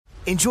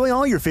Enjoy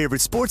all your favorite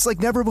sports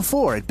like never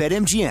before at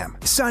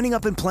BetMGM. Signing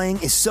up and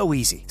playing is so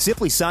easy.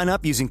 Simply sign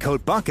up using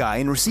code Buckeye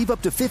and receive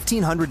up to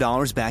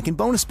 $1,500 back in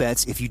bonus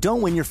bets if you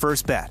don't win your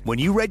first bet. When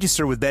you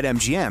register with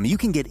BetMGM, you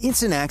can get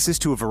instant access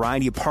to a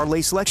variety of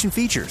parlay selection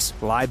features,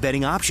 live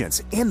betting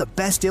options, and the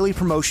best daily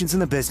promotions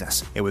in the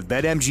business. And with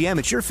BetMGM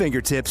at your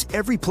fingertips,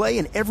 every play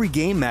and every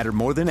game matter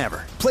more than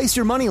ever. Place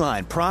your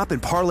moneyline, prop,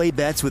 and parlay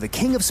bets with the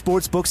king of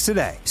sportsbooks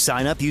today.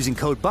 Sign up using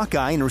code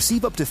Buckeye and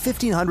receive up to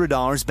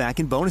 $1,500 back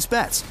in bonus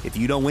bets if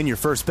you don't win your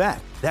first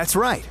bet. That's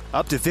right,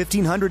 up to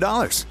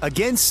 $1,500.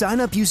 Again, sign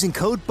up using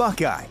code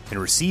Buckeye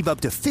and receive up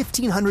to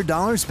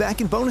 $1,500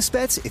 back in bonus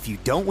bets if you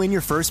don't win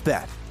your first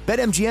bet.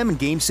 BetMGM and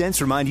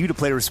GameSense remind you to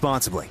play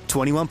responsibly.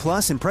 21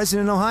 plus and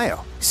present in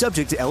Ohio.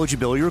 Subject to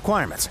eligibility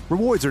requirements.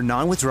 Rewards are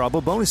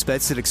non-withdrawable bonus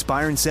bets that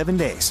expire in 7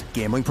 days.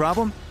 Gambling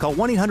problem? Call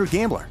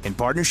 1-800-GAMBLER in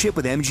partnership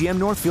with MGM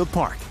Northfield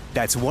Park.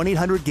 That's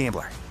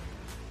 1-800-GAMBLER.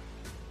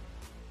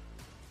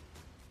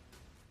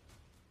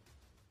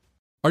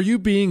 Are you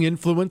being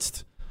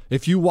influenced?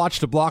 If you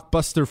watched a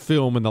blockbuster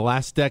film in the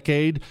last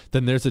decade,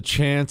 then there's a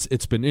chance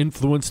it's been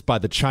influenced by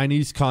the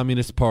Chinese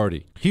Communist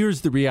Party.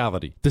 Here's the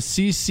reality. The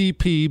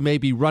CCP may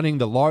be running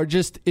the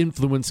largest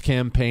influence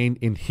campaign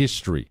in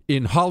history.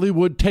 In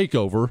Hollywood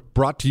Takeover,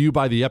 brought to you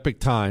by the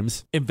Epic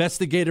Times,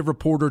 investigative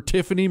reporter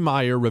Tiffany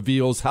Meyer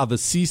reveals how the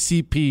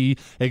CCP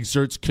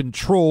exerts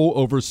control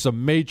over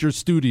some major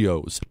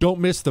studios.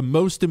 Don't miss the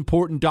most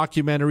important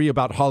documentary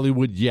about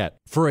Hollywood yet.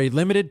 For a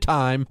limited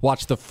time,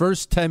 watch the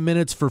first 10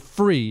 minutes for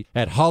free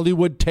at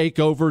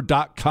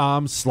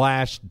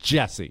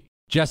HollywoodTakeover.com/Jesse.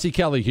 Jesse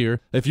Kelly here.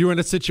 If you're in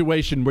a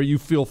situation where you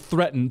feel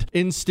threatened,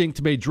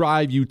 instinct may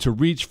drive you to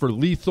reach for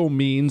lethal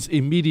means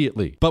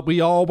immediately. But we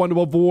all want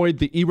to avoid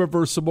the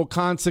irreversible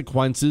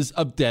consequences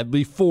of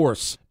deadly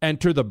force.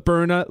 Enter the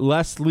Byrna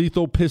less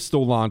lethal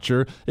pistol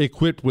launcher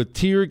equipped with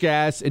tear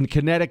gas and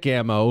kinetic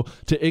ammo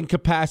to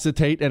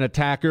incapacitate an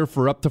attacker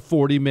for up to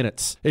 40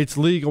 minutes. It's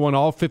legal in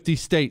all 50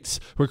 states,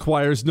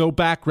 requires no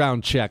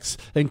background checks,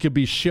 and can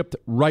be shipped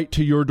right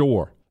to your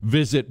door.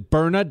 Visit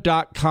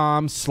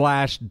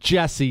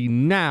Byrna.com/Jesse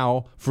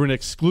now for an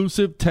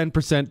exclusive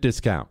 10%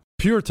 discount.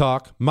 Pure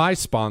Talk, my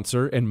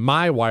sponsor and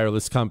my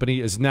wireless company,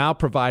 is now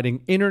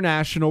providing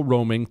international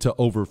roaming to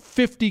over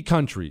 50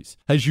 countries.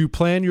 As you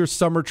plan your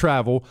summer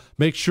travel,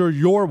 make sure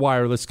your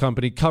wireless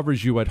company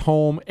covers you at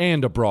home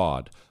and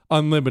abroad.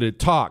 Unlimited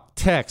talk,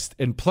 text,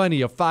 and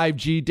plenty of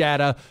 5G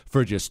data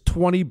for just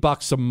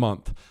 $20 a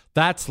month.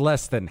 That's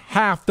less than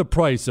half the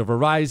price of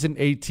Verizon,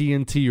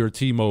 AT&T, or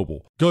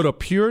T-Mobile. Go to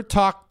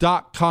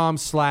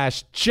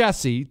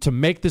puretalk.com/Jesse to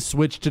make the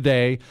switch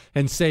today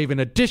and save an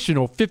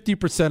additional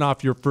 50%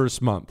 off your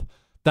first month.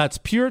 That's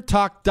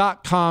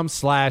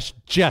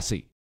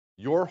puretalk.com/Jesse.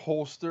 Your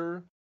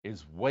holster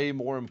is way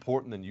more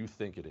important than you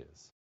think it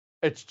is.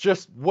 It's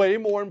just way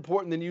more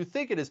important than you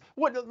think it is.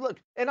 Look,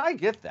 and I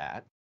get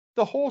that.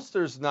 The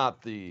holster's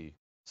not the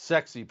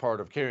sexy part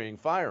of carrying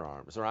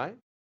firearms, right?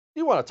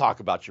 You want to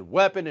talk about your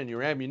weapon and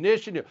your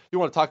ammunition. You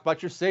want to talk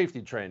about your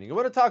safety training. You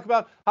want to talk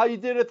about how you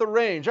did at the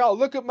range. Oh,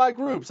 look at my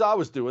groups. I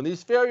was doing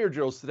these failure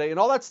drills today. And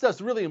all that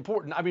stuff's really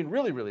important. I mean,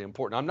 really, really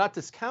important. I'm not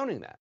discounting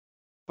that.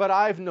 But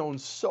I've known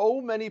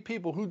so many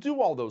people who do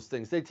all those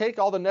things. They take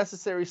all the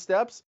necessary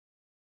steps,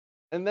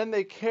 and then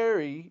they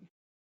carry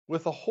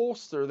with a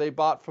holster they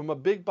bought from a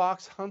big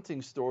box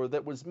hunting store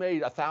that was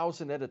made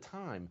 1,000 at a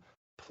time.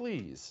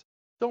 Please,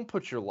 don't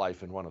put your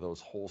life in one of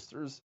those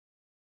holsters.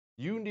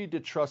 You need to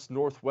trust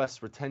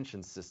Northwest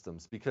Retention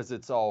Systems because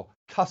it's all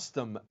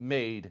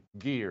custom-made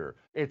gear.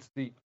 It's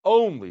the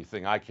only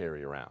thing I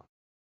carry around.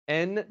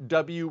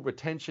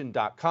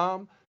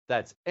 NWRetention.com.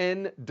 That's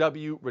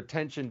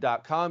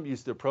NWRetention.com.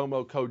 Use the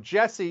promo code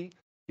Jesse.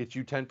 Get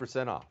you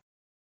 10% off.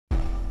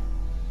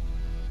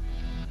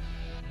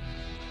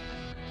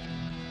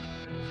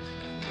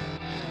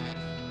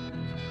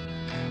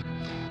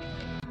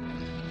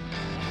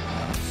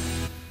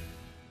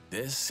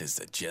 This is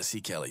the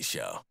Jesse Kelly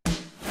Show.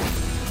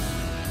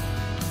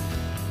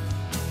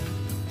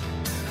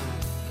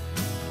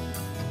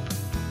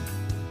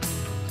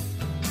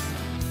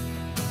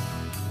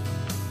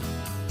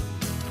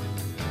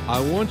 I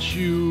want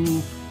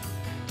you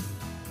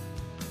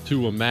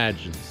to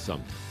imagine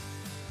something.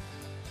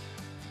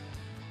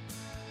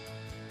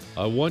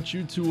 I want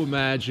you to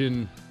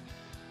imagine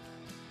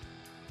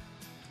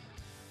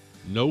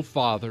no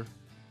father.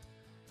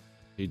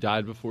 He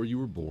died before you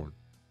were born.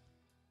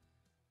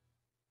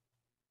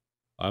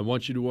 I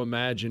want you to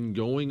imagine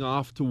going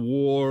off to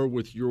war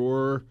with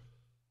your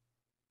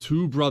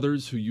two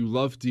brothers who you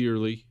love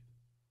dearly,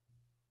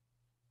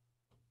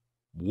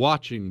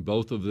 watching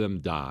both of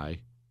them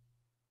die,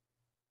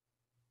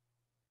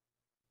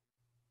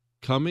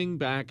 coming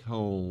back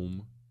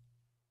home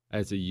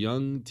as a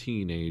young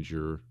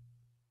teenager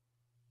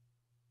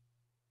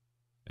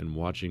and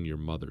watching your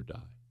mother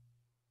die,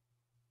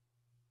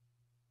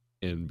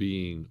 and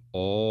being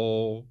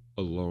all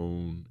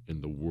alone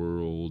in the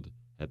world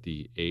at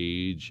the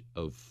age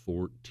of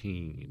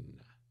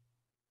 14.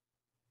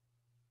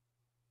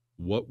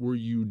 What were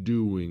you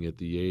doing at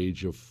the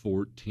age of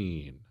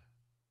 14?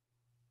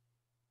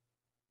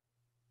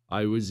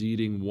 I was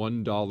eating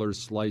 $1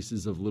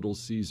 slices of Little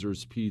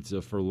Caesars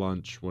pizza for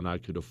lunch when I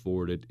could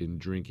afford it, and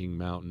drinking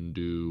Mountain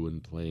Dew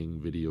and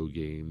playing video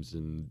games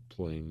and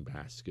playing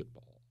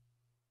basketball.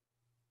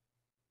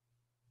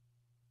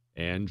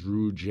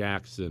 Andrew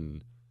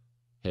Jackson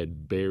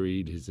had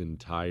buried his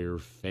entire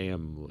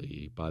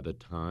family by the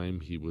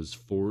time he was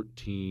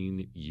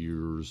 14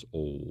 years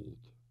old.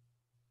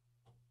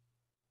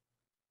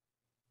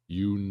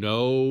 You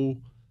know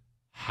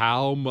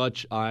how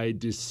much I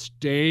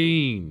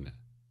disdain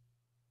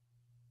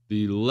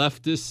the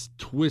leftist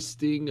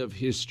twisting of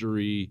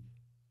history,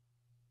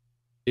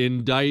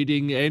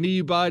 indicting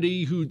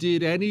anybody who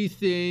did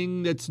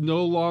anything that's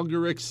no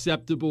longer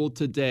acceptable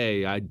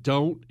today. I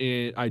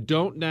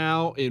don't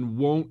now and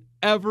won't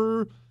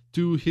ever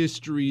do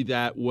history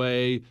that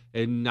way,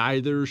 and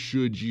neither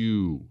should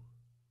you.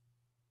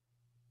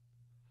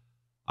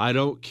 I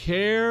don't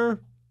care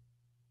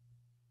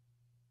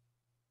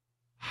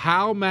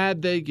how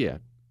mad they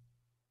get.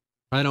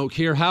 I don't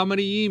care how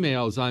many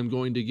emails I'm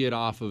going to get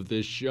off of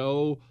this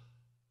show.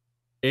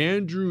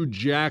 Andrew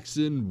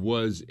Jackson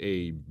was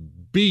a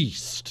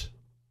beast,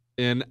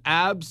 an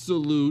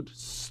absolute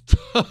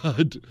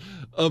stud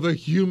of a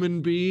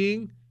human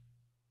being.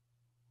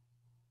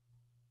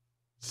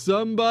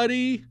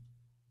 Somebody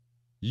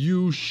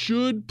you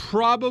should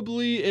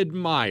probably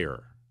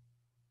admire.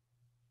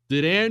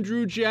 Did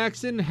Andrew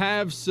Jackson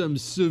have some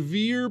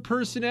severe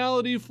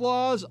personality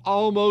flaws?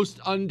 Almost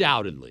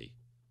undoubtedly.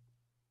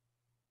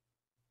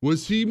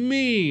 Was he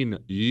mean?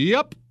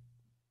 Yep.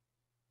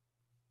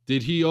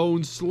 Did he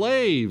own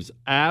slaves?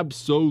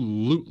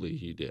 Absolutely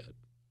he did.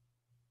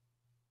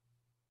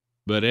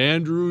 But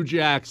Andrew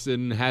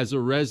Jackson has a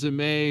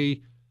resume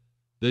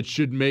that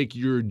should make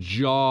your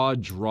jaw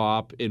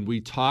drop, and we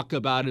talk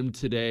about him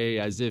today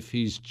as if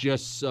he's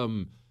just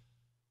some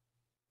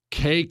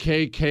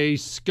KKK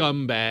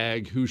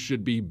scumbag who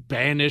should be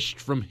banished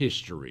from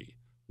history.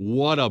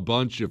 What a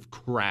bunch of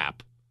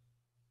crap.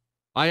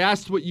 I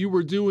asked what you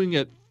were doing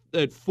at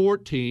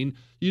 14.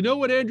 You know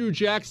what Andrew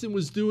Jackson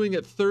was doing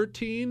at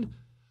 13?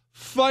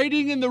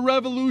 Fighting in the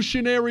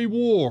Revolutionary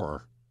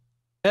War.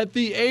 At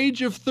the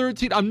age of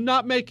 13. I'm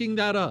not making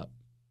that up.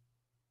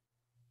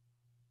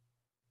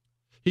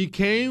 He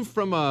came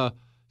from a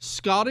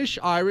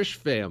Scottish-Irish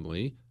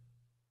family,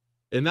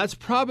 and that's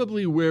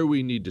probably where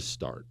we need to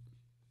start.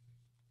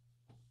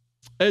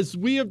 As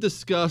we have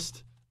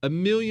discussed a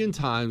million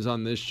times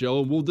on this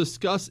show, and we'll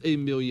discuss a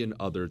million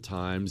other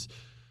times,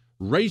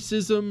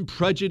 racism,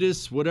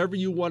 prejudice, whatever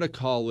you want to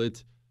call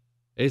it,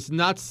 it's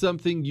not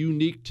something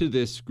unique to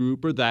this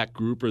group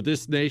or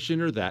this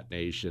nation or that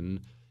nation.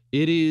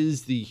 It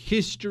is the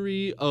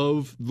history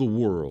of the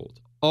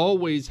world.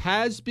 Always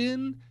has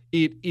been,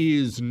 it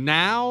is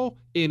now,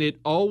 and it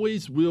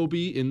always will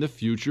be in the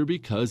future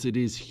because it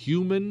is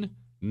human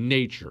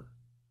nature.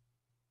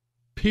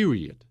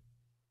 Period.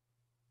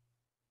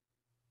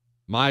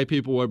 My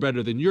people are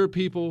better than your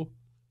people.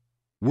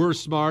 We're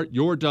smart,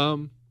 you're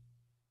dumb.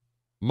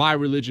 My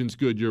religion's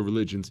good, your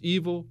religion's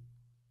evil.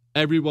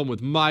 Everyone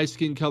with my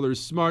skin color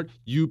is smart.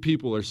 You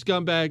people are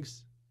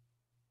scumbags.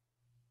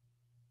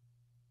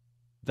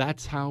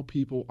 That's how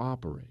people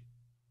operate.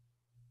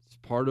 It's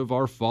part of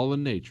our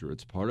fallen nature.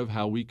 It's part of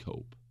how we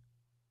cope.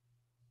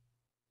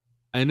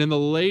 And in the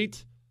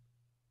late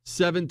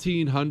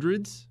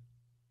 1700s,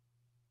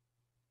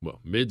 well,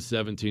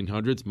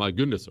 mid-1700s, my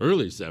goodness,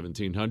 early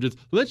 1700s,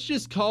 let's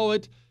just call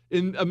it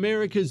in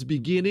America's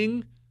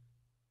beginning,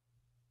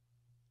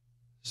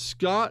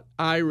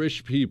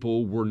 Scot-Irish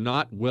people were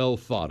not well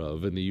thought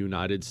of in the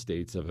United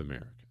States of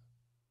America.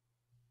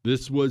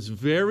 This was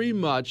very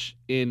much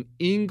an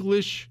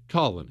English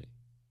colony,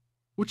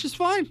 which is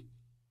fine.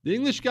 The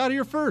English got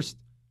here first,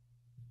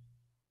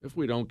 if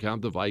we don't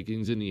count the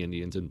Vikings and the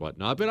Indians and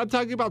whatnot. But I'm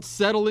talking about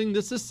settling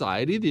the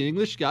society. The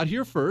English got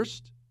here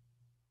first.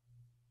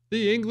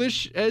 The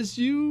English, as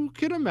you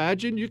can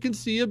imagine, you can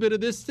see a bit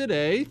of this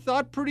today,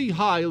 thought pretty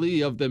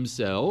highly of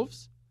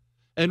themselves.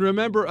 And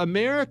remember,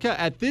 America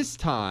at this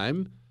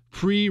time,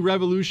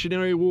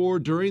 pre-Revolutionary War,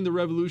 during the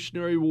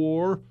Revolutionary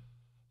War,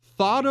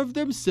 thought of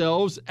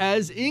themselves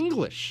as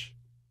English.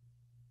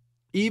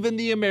 Even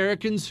the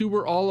Americans who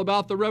were all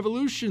about the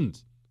revolution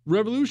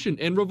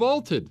and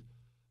revolted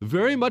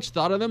very much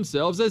thought of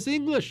themselves as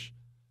English.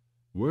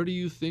 Where do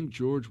you think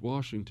George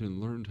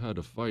Washington learned how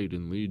to fight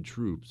and lead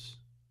troops?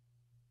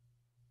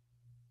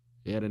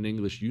 He had an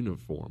English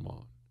uniform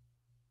on.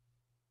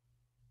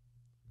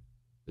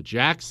 The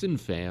Jackson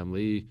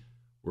family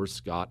were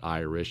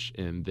Scot-Irish,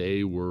 and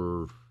they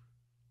were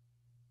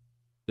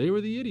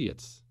the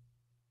idiots,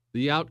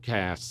 the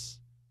outcasts.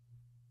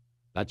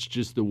 That's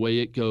just the way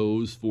it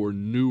goes for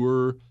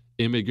newer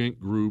immigrant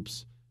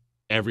groups.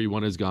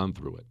 Everyone has gone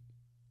through it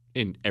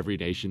in every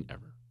nation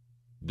ever.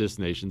 This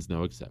nation's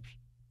no exception.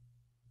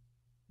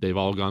 They've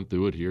all gone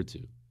through it here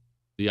too.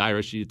 The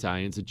Irish, the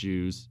Italians, the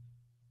Jews,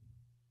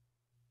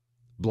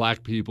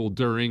 black people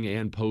during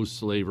and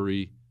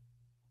post-slavery.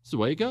 It's the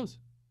way it goes.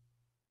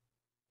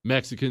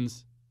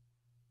 Mexicans.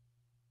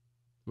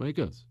 The way it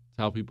goes. It's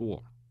how people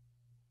are.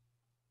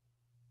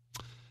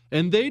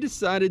 And they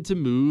decided to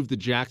move, the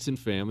Jackson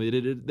family,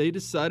 they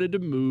decided to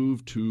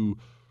move to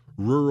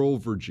rural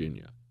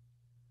Virginia.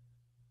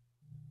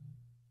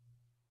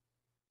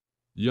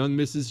 Young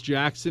Mrs.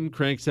 Jackson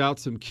cranks out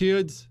some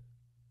kids,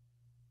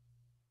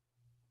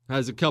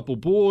 has a couple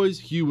boys,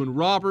 Hugh and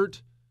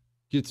Robert,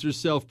 gets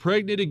herself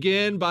pregnant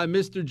again by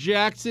Mr.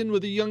 Jackson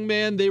with a young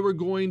man they were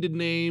going to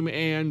name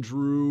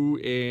Andrew,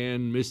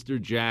 and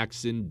Mr.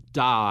 Jackson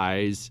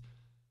dies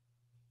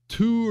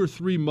 2 or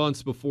 3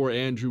 months before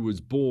Andrew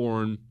was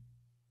born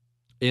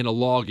in a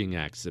logging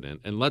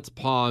accident. And let's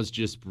pause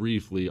just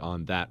briefly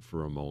on that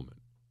for a moment.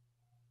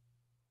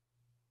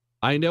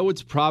 I know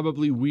it's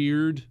probably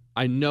weird.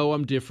 I know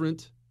I'm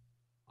different.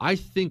 I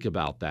think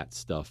about that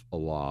stuff a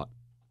lot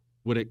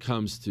when it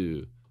comes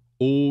to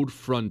old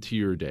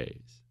frontier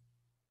days.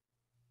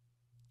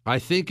 I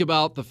think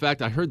about the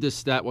fact, I heard this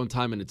stat one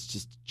time and it's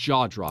just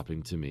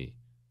jaw-dropping to me,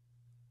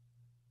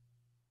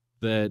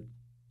 that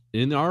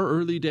in our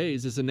early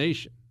days as a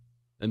nation,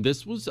 and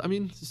this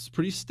is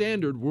pretty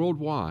standard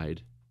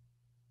worldwide,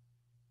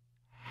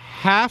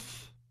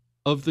 half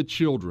of the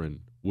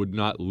children would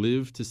not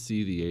live to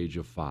see the age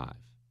of 5.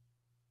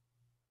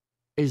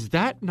 Is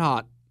that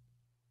not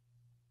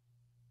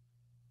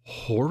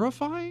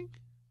horrifying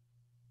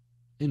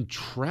and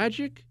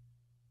tragic?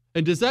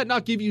 And does that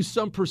not give you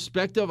some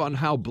perspective on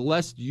how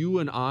blessed you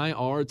and I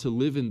are to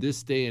live in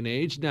this day and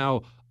age?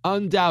 Now,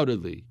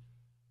 undoubtedly,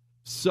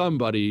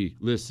 somebody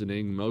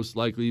listening, most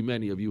likely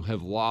many of you,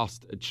 have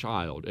lost a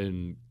child,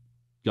 and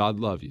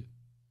God love you.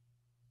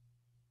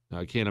 Now,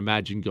 I can't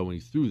imagine going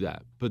through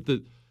that. But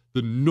the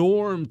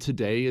norm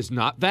today is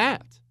not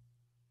that.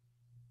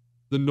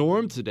 The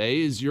norm today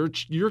is your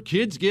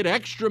kids get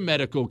extra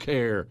medical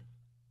care.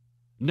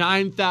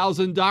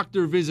 9,000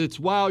 doctor visits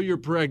while you're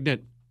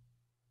pregnant.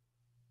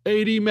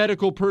 80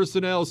 medical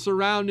personnel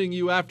surrounding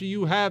you after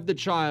you have the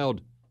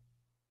child.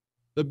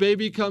 The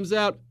baby comes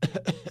out,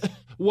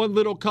 one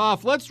little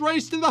cough. Let's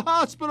race to the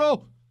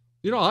hospital.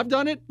 I've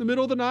done it in the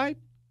middle of the night.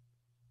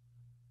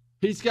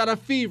 He's got a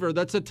fever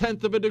that's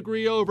 1/10 of a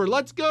degree over.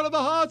 Let's go to the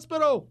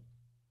hospital.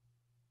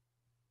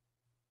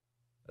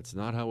 That's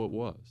not how it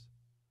was.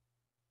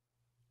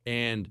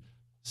 And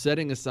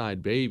setting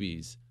aside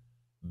babies,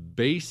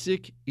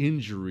 basic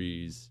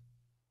injuries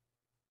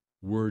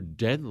were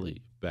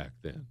deadly back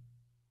then.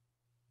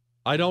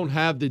 I don't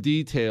have the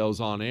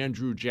details on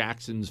Andrew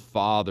Jackson's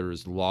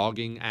father's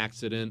logging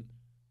accident,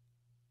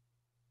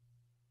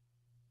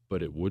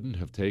 but it wouldn't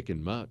have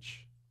taken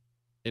much.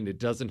 And it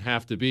doesn't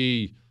have to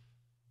be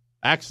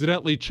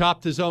accidentally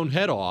chopped his own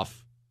head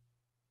off.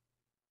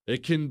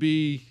 It can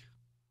be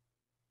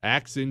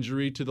axe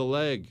injury to the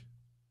leg.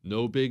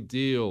 No big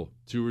deal.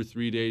 2 or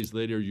 3 days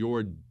later,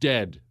 you're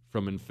dead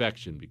from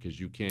infection because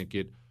you can't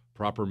get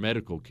proper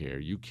medical care.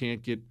 You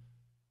can't get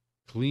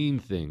clean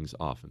things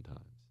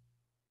oftentimes.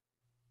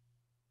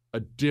 A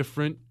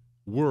different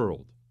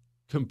world.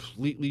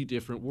 Completely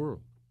different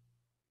world.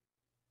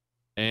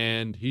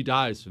 And he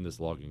dies from this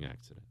logging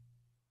accident.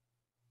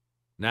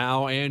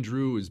 Now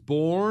Andrew is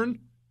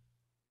born.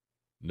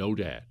 No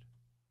dad.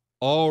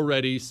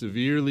 Already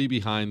severely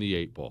behind the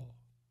 8 ball.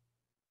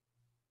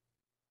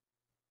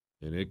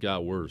 And it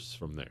got worse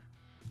from there.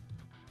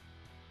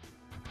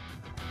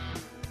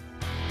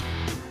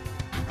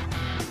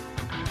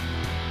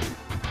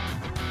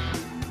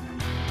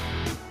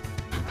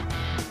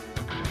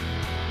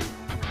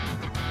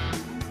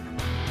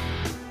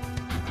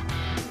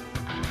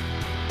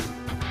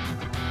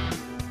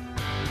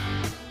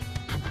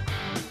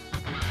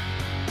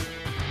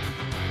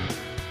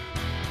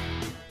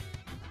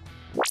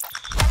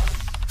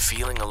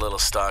 Feeling a little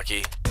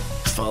stocky?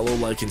 Follow,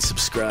 like, and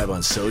subscribe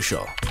on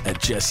social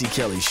at Jesse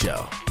Kelly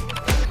Show.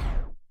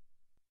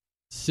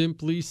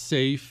 Simply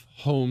Safe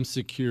Home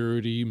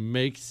Security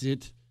makes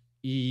it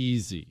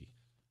easy.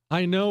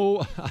 I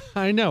know.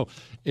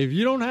 If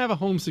you don't have a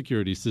home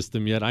security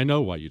system yet, I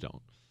know why you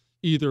don't.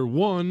 Either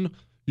 1,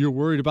 you're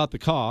worried about the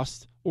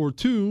cost, or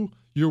 2,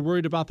 you're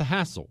worried about the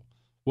hassle.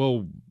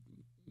 Well,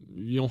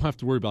 you don't have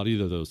to worry about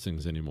either of those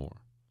things anymore.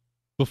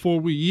 Before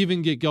we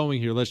even get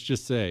going here, let's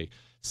just say,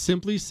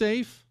 Simply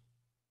Safe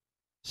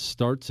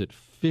starts at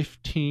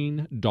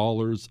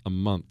 $15 a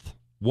month.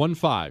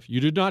 15.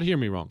 You did not hear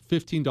me wrong.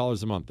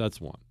 $15 a month.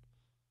 That's one.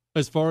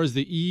 As far as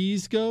the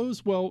ease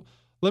goes, well,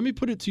 let me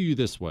put it to you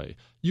this way.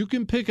 You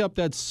can pick up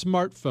that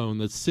smartphone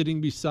that's sitting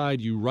beside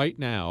you right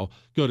now.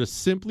 Go to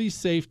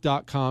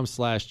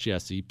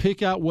simplysafe.com/Jesse.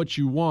 Pick out what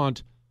you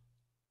want.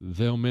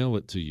 They'll mail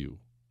it to you.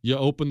 You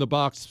open the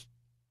box,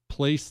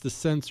 place the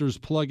sensors,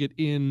 plug it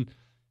in,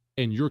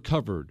 and you're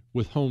covered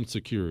with home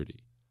security.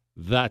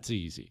 That's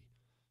easy.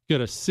 Go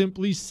to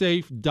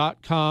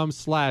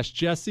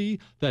simplysafe.com/Jesse.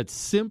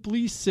 That's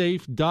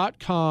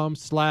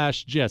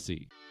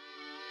simplysafe.com/Jesse.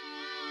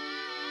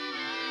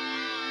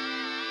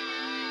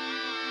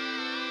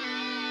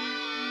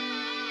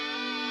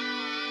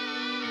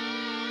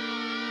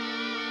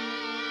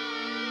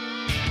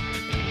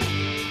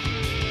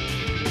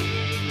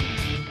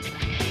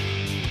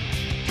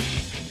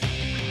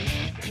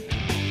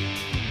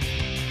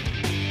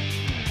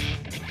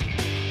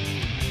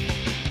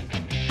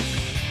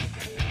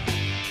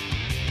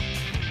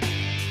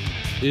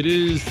 It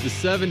is the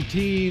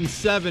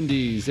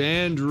 1770s.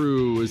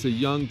 Andrew is a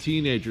young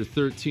teenager,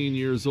 13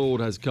 years old,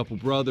 has a couple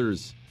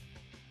brothers.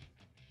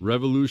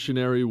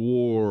 Revolutionary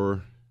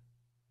War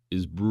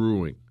is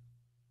brewing.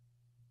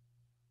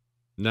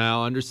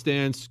 Now,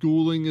 understand,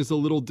 schooling is a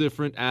little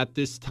different at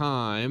this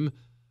time.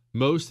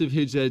 Most of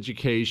his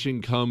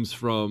education comes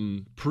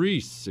from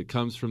priests. It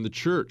comes from the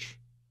church.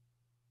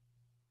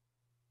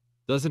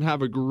 Doesn't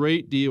have a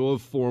great deal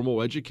of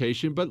formal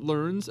education, but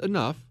learns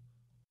enough.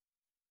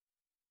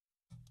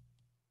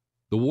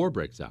 The war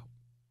breaks out.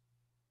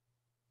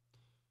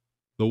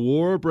 The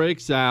war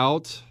breaks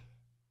out.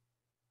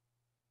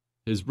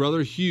 His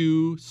brother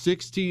Hugh,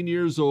 16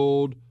 years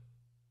old,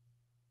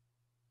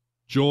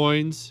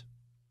 joins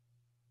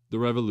the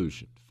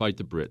revolution, fight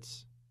the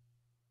Brits.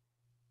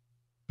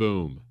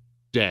 Boom,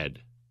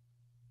 dead.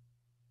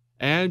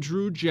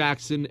 Andrew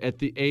Jackson, at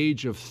the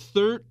age of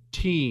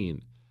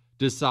 13,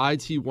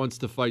 decides he wants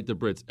to fight the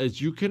Brits. As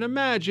you can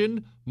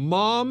imagine,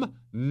 Mom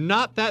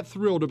not that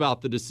thrilled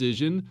about the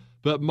decision,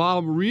 but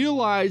Mom,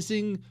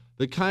 realizing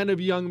the kind of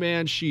young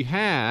man she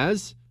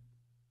has,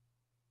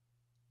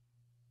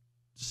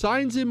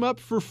 signs him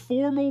up for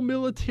formal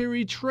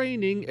military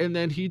training, and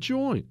then he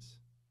joins.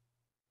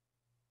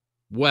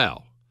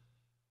 Well,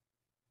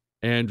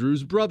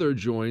 Andrew's brother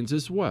joins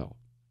as well.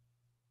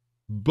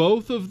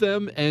 Both of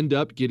them end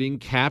up getting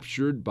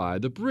captured by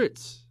the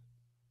Brits.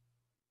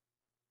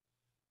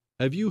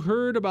 Have you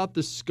heard about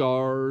the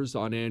scars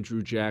on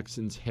Andrew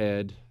Jackson's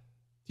head?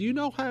 Do you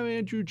know how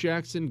Andrew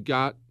Jackson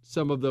got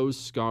some of those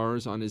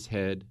scars on his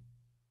head?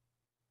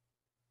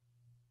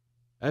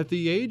 At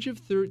the age of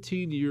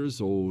 13 years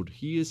old,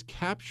 he is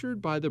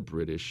captured by the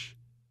British.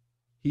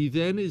 He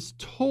then is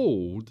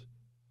told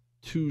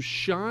to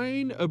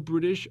shine a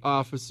British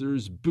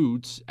officer's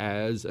boots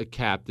as a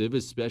captive,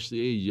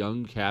 especially a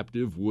young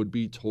captive would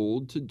be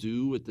told to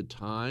do at the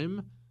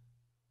time.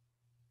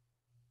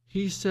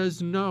 He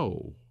says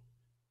no.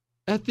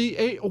 At the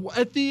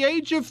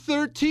age of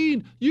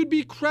 13, you'd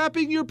be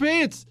crapping your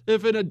pants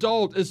if an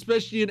adult,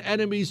 especially an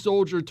enemy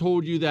soldier,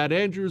 told you that.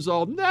 Andrew's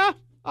all, nah,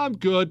 I'm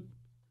good.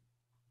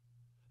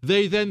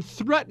 They then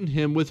threaten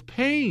him with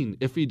pain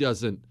if he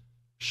doesn't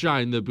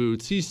shine the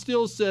boots. He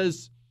still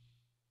says,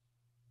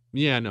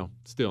 yeah, no,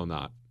 still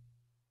not.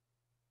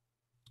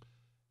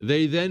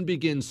 They then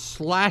begin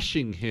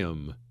slashing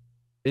him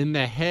in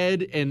the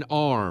head and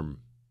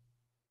arm.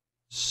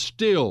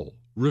 Still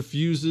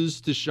refuses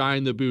to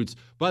shine the boots.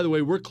 By the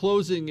way, we're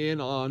closing in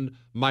on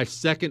my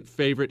second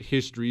favorite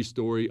history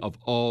story of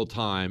all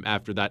time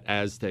after that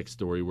Aztec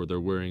story where they're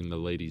wearing the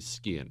lady's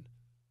skin.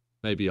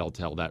 Maybe I'll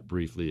tell that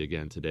briefly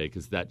again today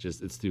because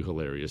it's too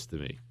hilarious to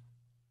me.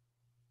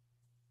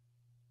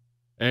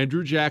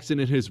 Andrew Jackson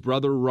and his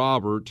brother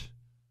Robert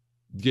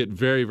get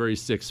very, very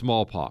sick.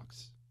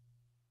 Smallpox.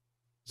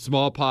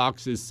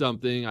 Smallpox is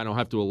something I don't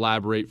have to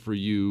elaborate for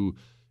you.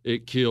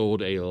 It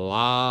killed a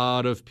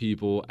lot of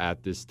people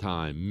at this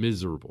time.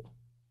 Miserable.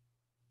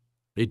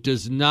 It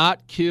does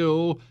not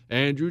kill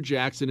Andrew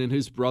Jackson and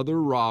his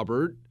brother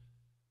Robert.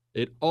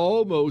 It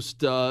almost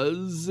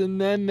does, and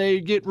then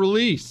they get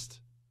released.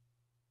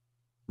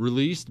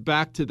 Released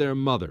back to their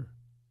mother.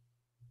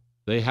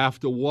 They have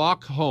to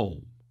walk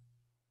home.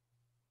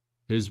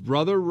 His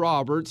brother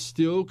Robert,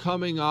 still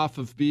coming off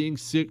of being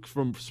sick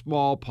from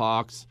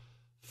smallpox,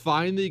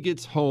 finally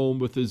gets home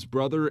with his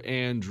brother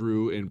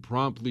Andrew and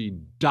promptly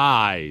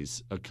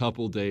dies a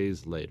couple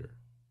days later.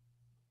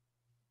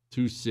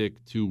 Too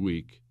sick, too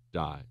weak,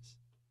 dies.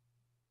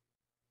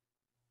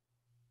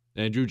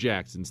 Andrew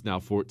Jackson's now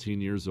 14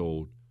 years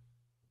old,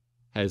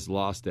 has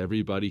lost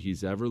everybody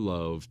he's ever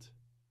loved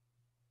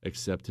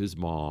except his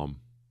mom,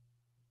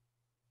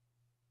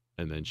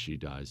 and then she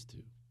dies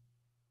too.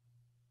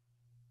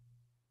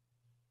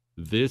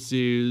 This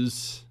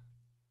is,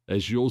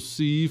 as you'll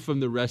see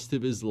from the rest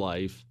of his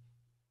life,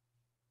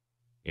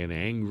 an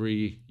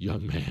angry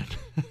young man.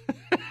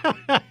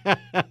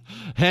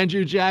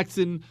 Andrew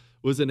Jackson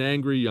was an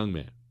angry young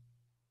man.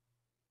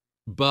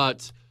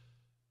 But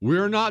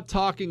we're not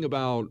talking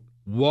about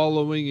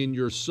wallowing in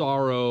your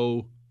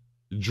sorrow,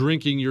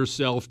 drinking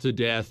yourself to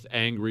death,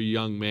 angry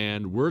young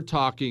man. We're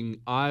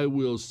talking, I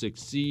will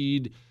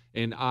succeed,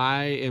 and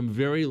I am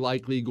very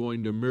likely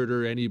going to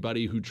murder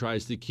anybody who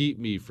tries to keep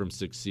me from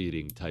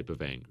succeeding type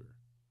of anger.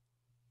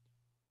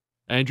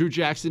 Andrew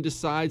Jackson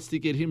decides to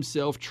get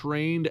himself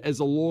trained as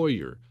a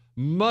lawyer.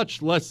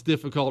 Much less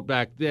difficult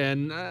back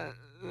then.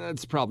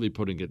 That's probably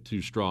putting it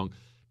too strong.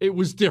 It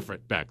was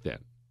different back then.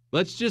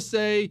 Let's just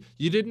say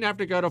you didn't have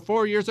to go to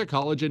 4 years of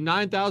college and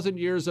 9,000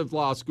 years of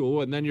law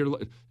school, and then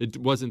it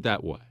wasn't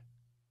that way.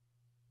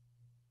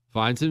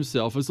 Finds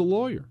himself as a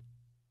lawyer.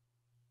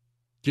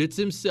 Gets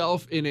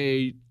himself in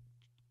a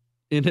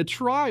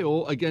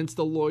trial against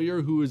a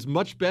lawyer who is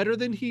much better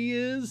than he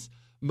is,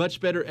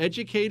 much better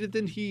educated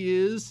than he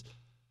is.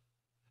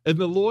 And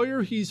the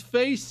lawyer he's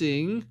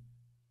facing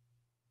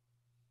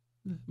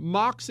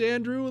mocks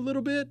Andrew a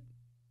little bit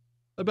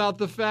about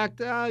the fact,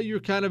 you're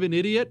kind of an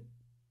idiot.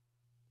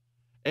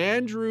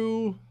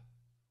 Andrew,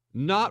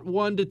 not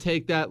one to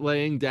take that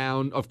laying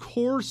down. Of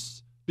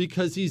course,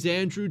 because he's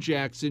Andrew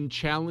Jackson,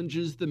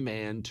 challenges the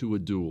man to a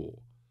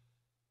duel.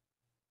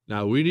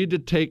 Now, we need to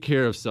take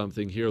care of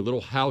something here, a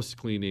little house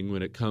cleaning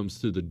when it comes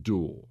to the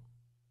duel.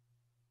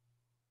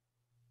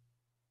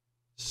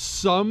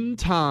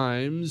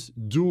 Sometimes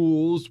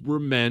duels were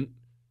meant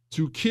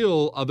to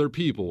kill other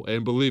people,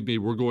 and believe me,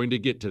 we're going to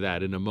get to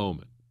that in a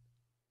moment.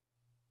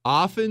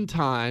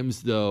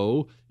 Oftentimes,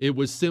 though, it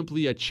was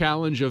simply a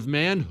challenge of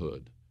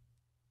manhood.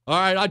 All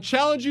right, I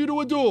challenge you to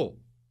a duel.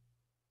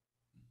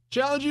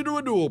 Challenge you to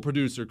a duel,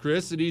 producer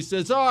Chris. And he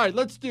says, all right,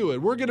 let's do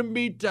it. We're going to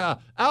meet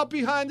out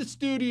behind the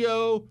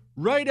studio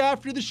right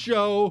after the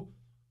show.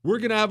 We're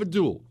going to have a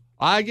duel.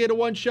 I get a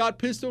one-shot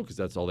pistol, because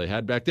that's all they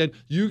had back then.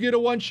 You get a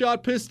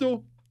one-shot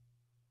pistol.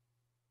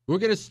 We're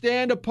going to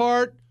stand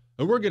apart,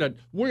 and we're going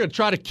to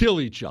try to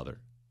kill each other.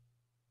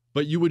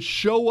 But you would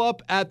show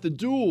up at the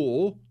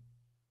duel,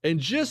 and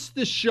just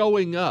the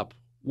showing up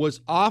was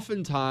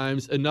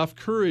oftentimes enough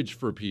courage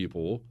for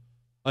people,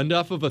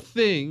 enough of a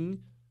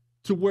thing,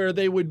 to where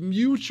they would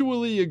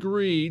mutually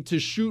agree to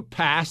shoot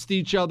past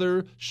each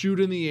other, shoot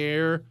in the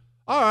air.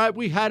 All right,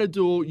 we had a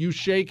duel. You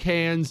shake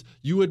hands.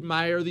 You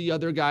admire the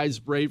other guy's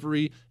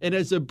bravery. And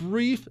as a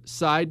brief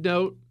side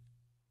note,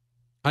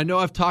 I know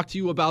I've talked to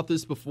you about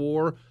this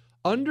before.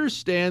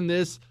 Understand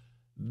this.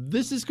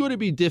 This is going to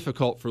be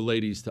difficult for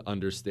ladies to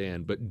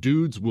understand, but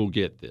dudes will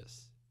get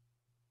this.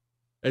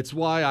 It's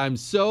why I'm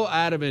so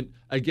adamant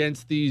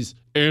against these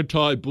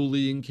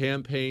anti-bullying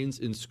campaigns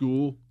in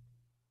school.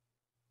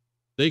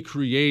 They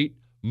create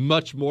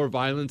much more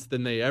violence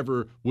than they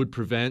ever would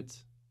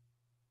prevent.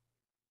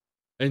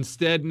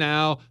 Instead,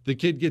 now, the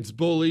kid gets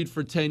bullied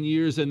for 10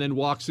 years and then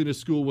walks into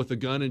school with a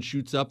gun and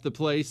shoots up the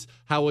place.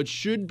 How it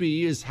should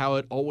be is how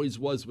it always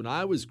was when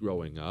I was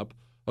growing up.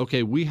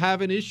 Okay, we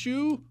have an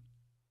issue.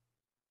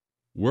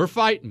 We're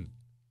fighting.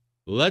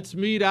 Let's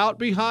meet out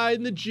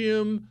behind the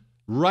gym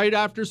right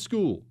after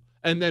school.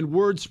 And then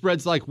word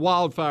spreads like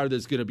wildfire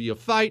there's going to be a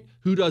fight.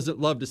 Who doesn't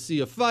love to see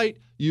a fight?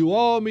 You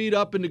all meet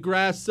up in the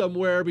grass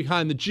somewhere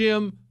behind the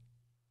gym.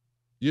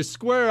 You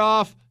square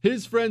off.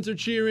 His friends are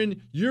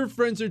cheering. Your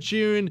friends are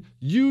cheering.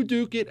 You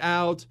duke it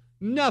out.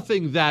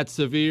 Nothing that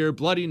severe.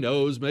 Bloody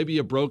nose, maybe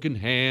a broken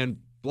hand,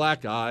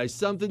 black eye,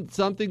 something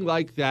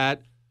like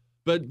that.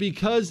 But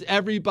because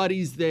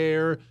everybody's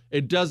there,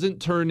 it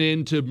doesn't turn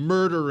into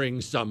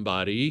murdering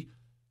somebody.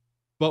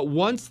 But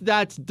once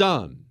that's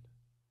done,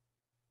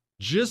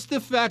 just the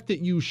fact that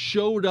you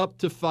showed up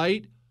to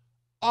fight,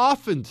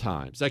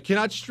 oftentimes, I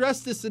cannot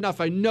stress this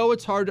enough. I know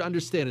it's hard to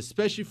understand,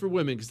 especially for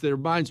women because their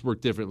minds work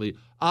differently.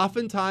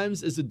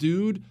 Oftentimes, as a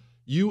dude,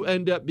 you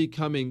end up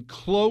becoming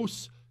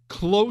close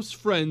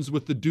friends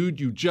with the dude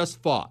you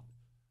just fought.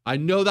 I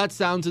know that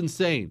sounds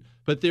insane,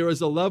 but there is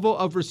a level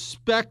of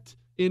respect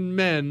in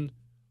men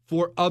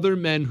for other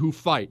men who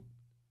fight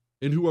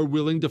and who are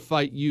willing to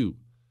fight you.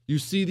 You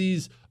see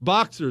these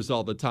boxers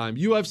all the time,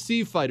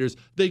 UFC fighters,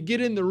 they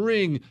get in the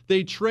ring,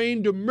 they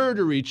train to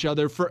murder each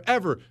other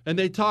forever, and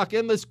they talk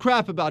endless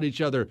crap about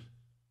each other.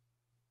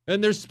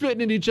 And they're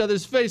spitting in each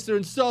other's face, they're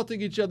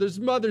insulting each other's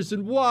mothers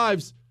and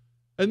wives.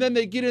 And then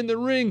they get in the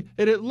ring,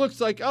 and it looks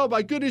like, oh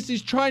my goodness,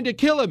 he's trying to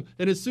kill him.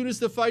 And as soon as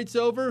the fight's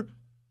over,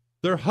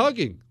 they're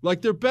hugging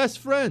like they're best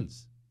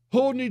friends,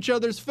 holding each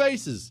other's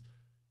faces.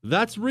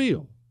 That's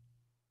real.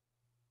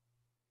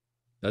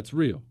 That's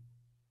real.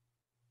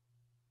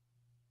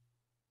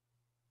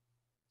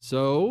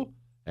 So,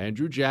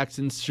 Andrew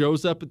Jackson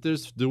shows up at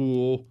this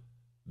duel.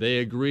 They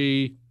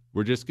agree,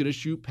 we're just going to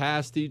shoot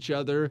past each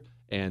other.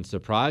 And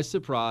surprise,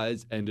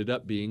 surprise, ended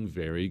up being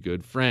very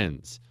good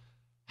friends.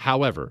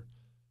 However,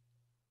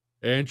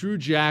 Andrew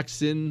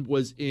Jackson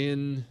was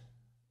in,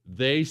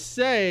 they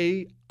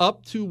say,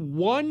 up to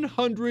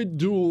 100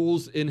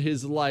 duels in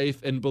his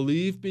life. And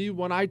believe me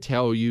when I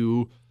tell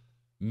you,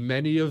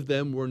 many of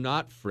them were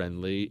not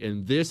friendly,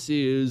 and this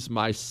is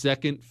my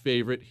second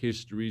favorite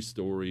history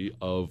story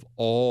of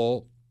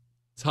all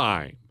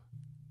time.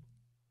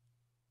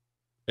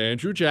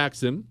 Andrew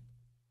Jackson,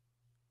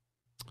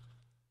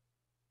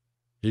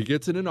 he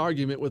gets in an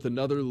argument with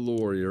another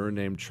lawyer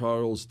named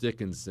Charles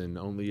Dickinson,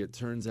 only it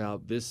turns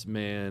out this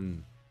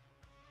man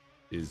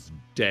is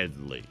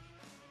deadly.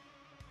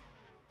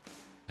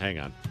 Hang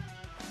on.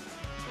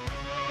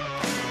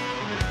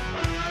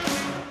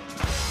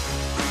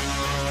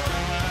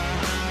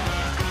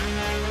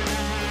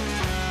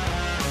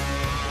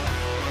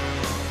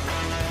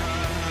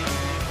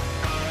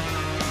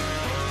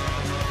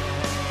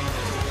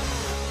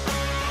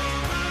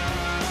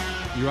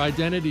 Your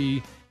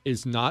identity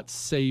is not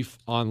safe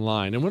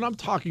online. And when I'm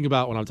talking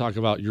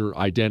about your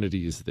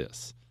identity is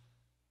this.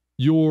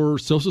 Your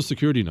social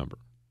security number,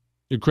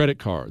 your credit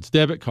cards,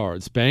 debit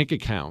cards, bank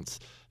accounts.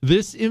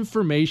 This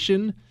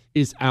information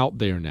is out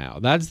there now.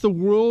 That's the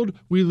world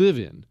we live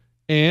in.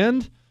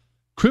 And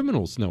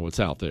criminals know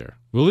it's out there.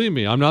 Believe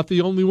me, I'm not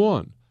the only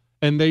one.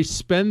 And they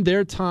spend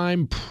their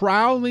time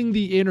prowling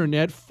the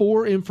internet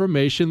for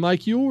information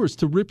like yours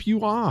to rip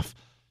you off.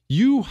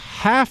 You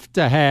have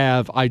to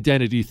have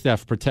identity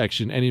theft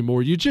protection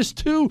anymore. It's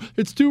too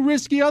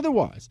risky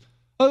otherwise.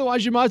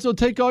 Otherwise, you might as well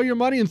take all your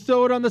money and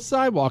throw it on the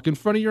sidewalk in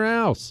front of your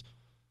house.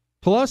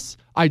 Plus,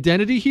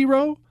 Identity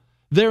Hero,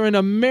 they're an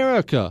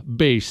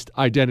America-based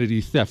identity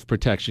theft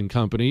protection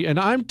company, and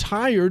I'm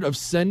tired of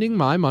sending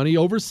my money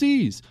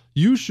overseas.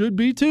 You should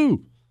be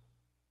too.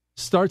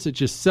 Starts at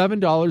just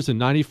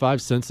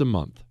 $7.95 a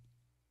month.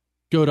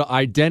 Go to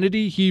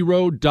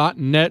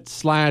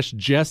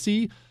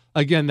identityhero.net/Jesse.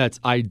 Again, that's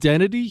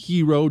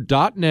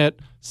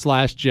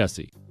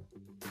identityhero.net/Jesse.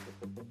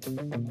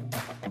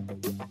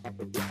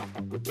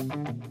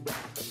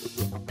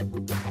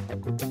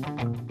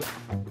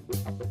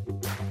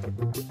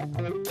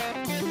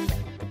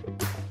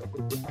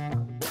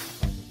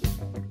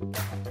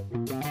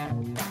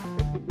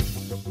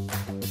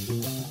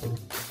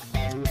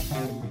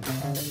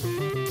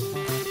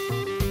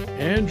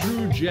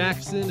 Andrew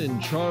Jackson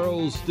and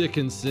Charles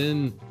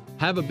Dickinson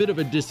have a bit of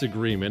a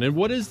disagreement. And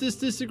what is this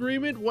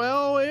disagreement?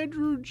 Well,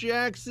 Andrew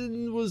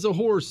Jackson was a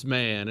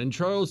horseman and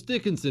Charles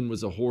Dickinson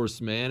was a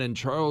horseman, and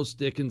Charles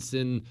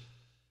Dickinson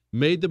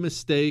made the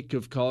mistake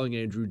of calling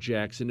Andrew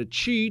Jackson a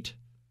cheat,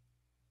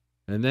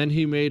 and then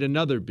he made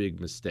another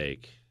big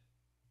mistake.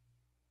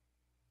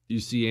 You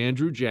see,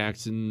 Andrew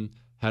Jackson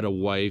had a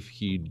wife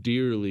he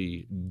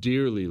dearly,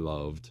 dearly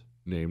loved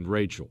named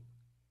Rachel.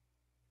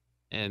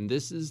 And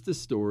this is the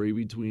story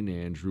between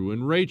Andrew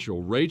and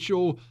Rachel.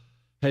 Rachel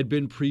had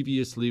been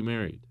previously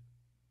married.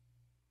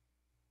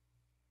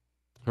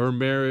 Her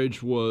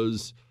marriage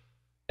was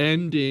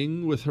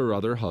ending with her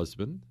other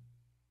husband.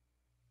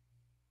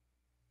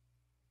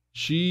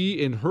 She,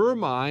 in her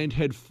mind,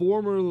 had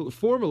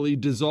formally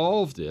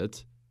dissolved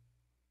it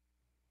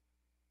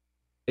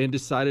and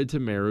decided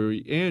to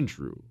marry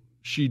Andrew.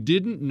 She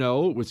didn't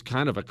know it was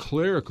kind of a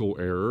clerical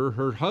error.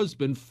 Her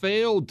husband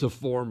failed to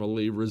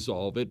formally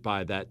resolve it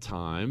by that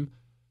time.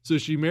 So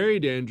she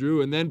married Andrew,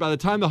 and then by the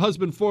time the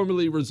husband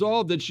formally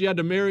resolved it, she had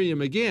to marry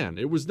him again.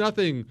 It was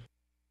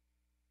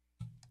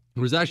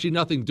actually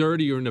nothing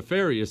dirty or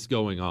nefarious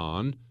going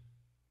on.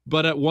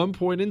 But at one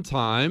point in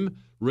time,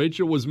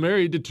 Rachel was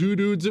married to two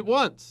dudes at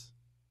once.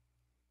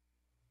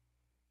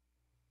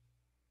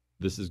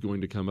 This is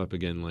going to come up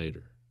again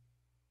later.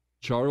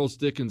 Charles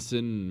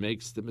Dickinson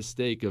makes the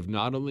mistake of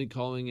not only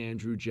calling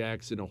Andrew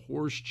Jackson a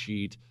horse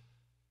cheat,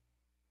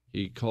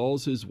 he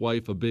calls his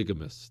wife a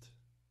bigamist.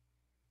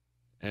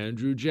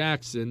 Andrew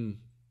Jackson,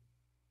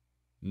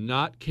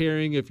 not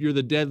caring if you're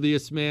the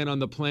deadliest man on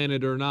the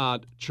planet or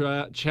not,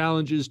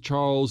 challenges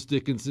Charles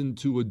Dickinson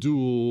to a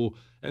duel,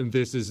 and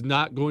this is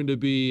not going to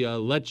be a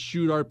let's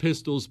shoot our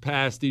pistols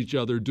past each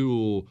other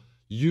duel.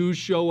 You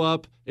show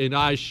up and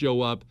I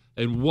show up,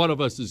 and one of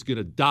us is going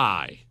to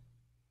die.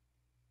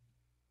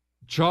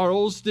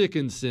 Charles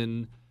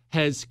Dickinson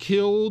has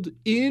killed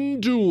in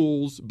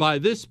duels by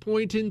this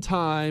point in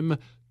time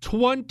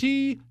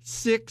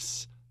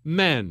 26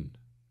 men.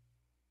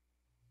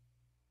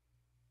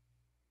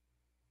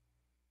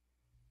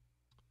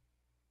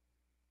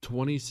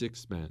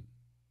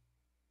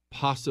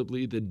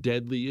 Possibly the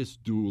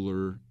deadliest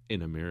dueler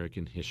in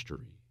American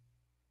history.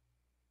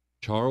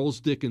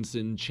 Charles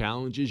Dickinson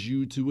challenges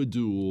you to a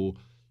duel.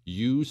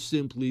 You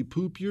simply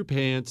poop your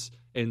pants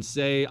and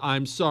say,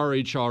 "I'm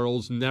sorry,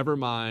 Charles, never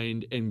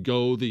mind," and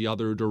go the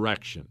other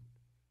direction.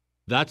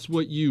 That's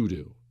what you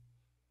do.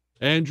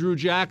 Andrew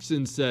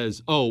Jackson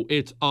says, "Oh,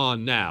 it's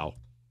on now.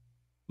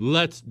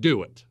 Let's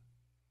do it."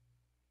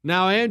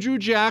 Now, Andrew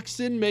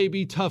Jackson may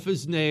be tough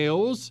as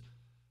nails,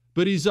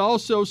 but he's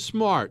also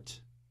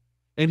smart.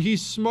 And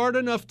he's smart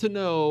enough to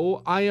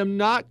know I am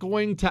not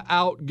going to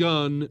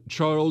outgun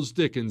Charles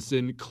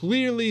Dickinson.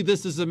 Clearly,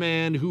 this is a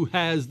man who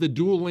has the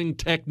dueling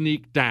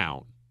technique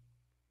down.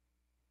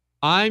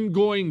 I'm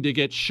going to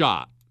get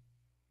shot.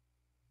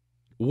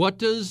 What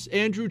does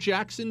Andrew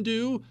Jackson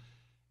do?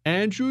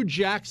 Andrew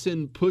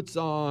Jackson puts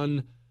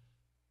on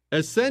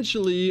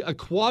essentially a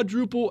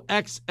quadruple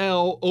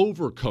XL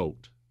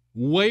overcoat.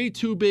 Way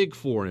too big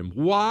for him.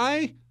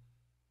 Why?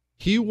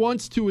 He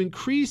wants to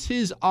increase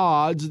his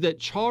odds that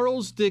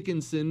Charles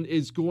Dickinson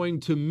is going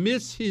to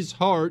miss his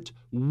heart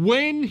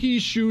when he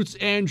shoots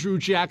Andrew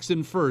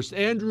Jackson first.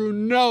 Andrew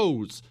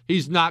knows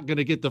he's not going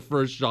to get the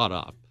first shot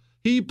off.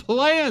 He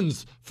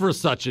plans for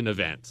such an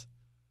event.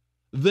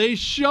 They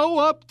show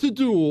up to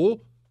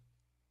duel,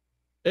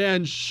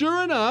 and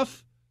sure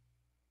enough,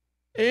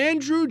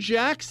 Andrew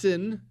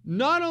Jackson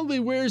not only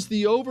wears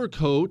the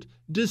overcoat,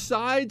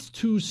 decides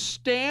to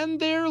stand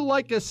there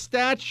like a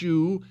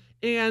statue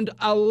and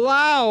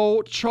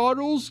allow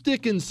Charles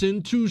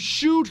Dickinson to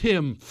shoot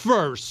him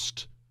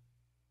first.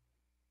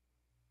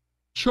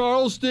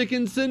 Charles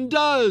Dickinson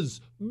does.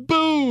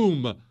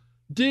 Boom!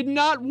 Did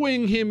not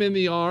wing him in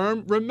the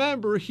arm.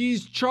 Remember,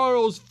 he's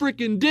Charles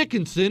frickin'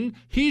 Dickinson.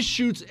 He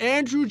shoots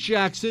Andrew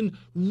Jackson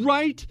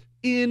right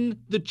in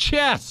the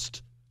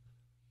chest.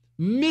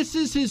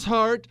 Misses his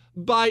heart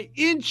by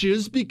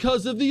inches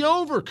because of the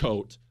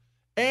overcoat.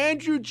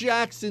 Andrew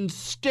Jackson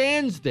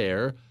stands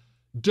there,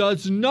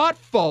 does not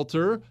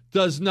falter,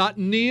 does not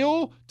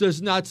kneel,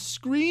 does not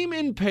scream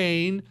in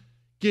pain,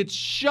 gets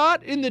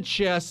shot in the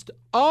chest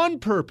on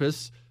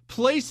purpose,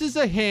 places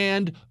a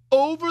hand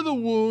over the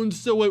wound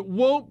so it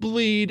won't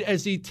bleed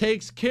as he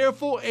takes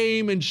careful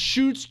aim and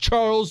shoots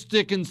Charles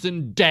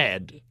Dickinson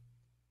dead.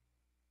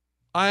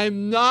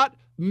 I'm not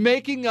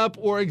making up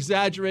or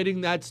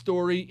exaggerating that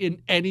story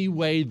in any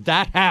way.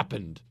 That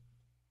happened.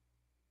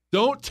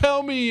 Don't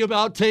tell me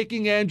about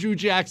taking Andrew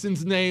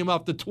Jackson's name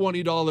off the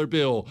 $20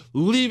 bill.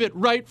 Leave it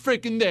right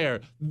freaking there.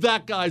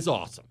 That guy's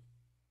awesome.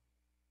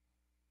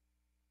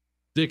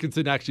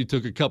 Dickinson actually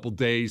took a couple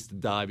days to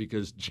die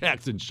because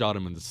Jackson shot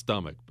him in the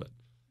stomach, but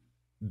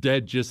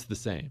dead just the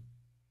same.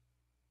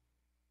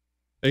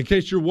 In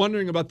case you're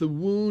wondering about the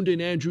wound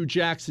in Andrew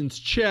Jackson's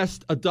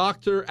chest, a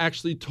doctor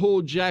actually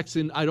told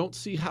Jackson, I don't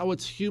see how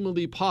it's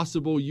humanly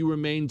possible you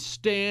remained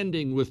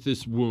standing with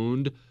this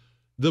wound.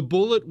 The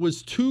bullet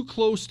was too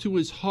close to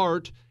his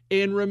heart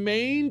and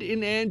remained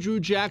in Andrew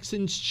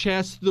Jackson's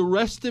chest the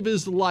rest of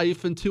his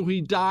life until he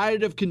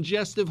died of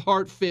congestive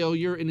heart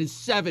failure in his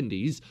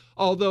 70s,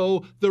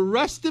 although the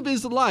rest of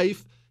his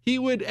life he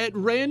would at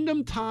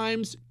random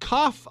times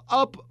cough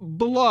up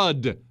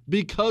blood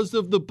because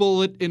of the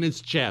bullet in his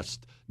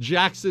chest.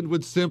 Jackson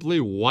would simply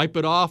wipe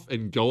it off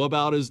and go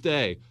about his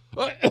day.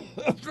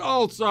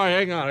 Oh, sorry,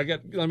 hang on.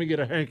 Let me get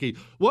a hanky.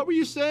 What were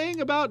you saying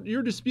about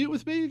your dispute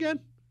with me again?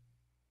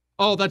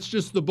 Oh, that's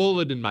just the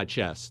bullet in my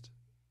chest.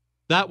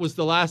 That was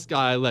the last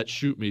guy I let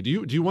shoot me.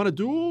 Do you want a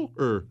duel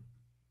or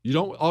you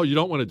don't? Oh, you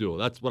don't want a duel.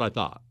 That's what I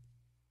thought.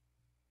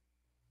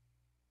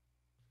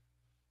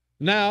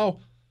 Now,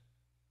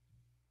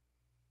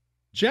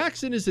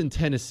 Jackson is in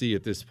Tennessee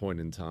at this point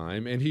in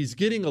time, and he's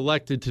getting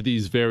elected to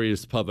these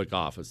various public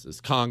offices,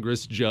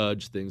 Congress,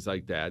 judge, things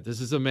like that. This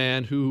is a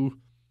man who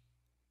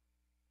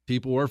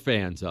people are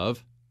fans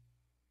of.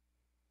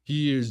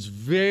 He is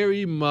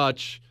very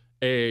much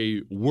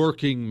a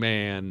working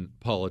man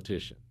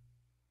politician.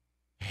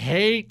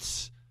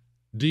 Hates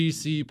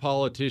D.C.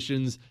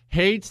 politicians,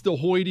 hates the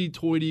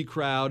hoity-toity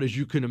crowd, as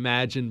you can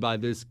imagine by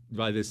this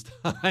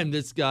time.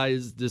 This guy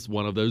is just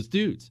one of those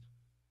dudes.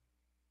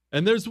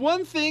 And there's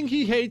one thing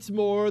he hates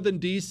more than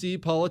D.C.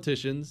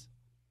 politicians.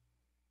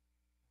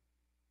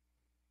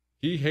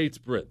 He hates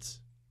Brits,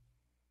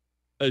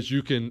 as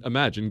you can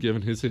imagine,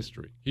 given his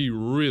history. He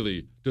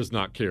really does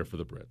not care for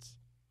the Brits.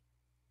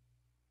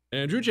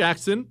 Andrew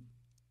Jackson,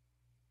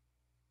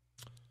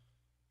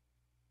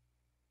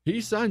 he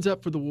signs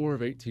up for the War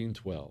of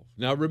 1812.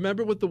 Now,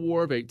 remember what the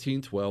War of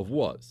 1812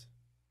 was.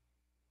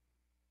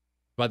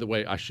 By the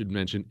way, I should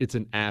mention, it's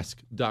an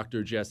Ask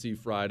Dr. Jesse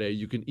Friday.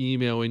 You can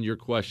email in your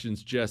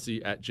questions,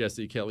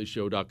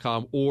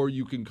 jesse@jessekellyshow.com, or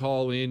you can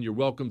call in. You're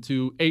welcome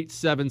to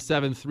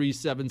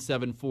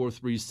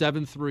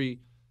 877-377-4373,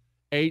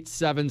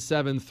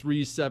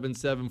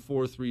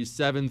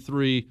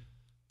 877-377-4373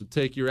 to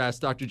take your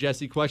Ask Dr.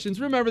 Jesse questions.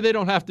 Remember, they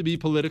don't have to be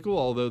political,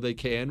 although they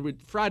can.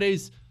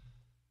 Friday's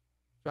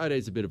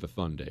a bit of a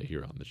fun day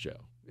here on the show.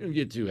 We don't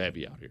get too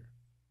heavy out here.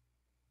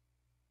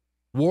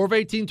 War of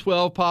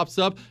 1812 pops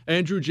up.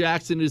 Andrew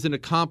Jackson is an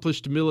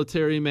accomplished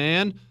military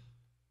man.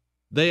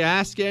 They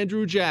ask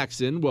Andrew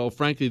Jackson, well,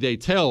 frankly, they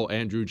tell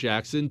Andrew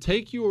Jackson,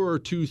 take your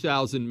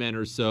 2,000 men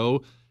or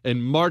so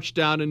and march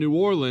down to New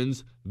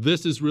Orleans.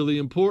 This is really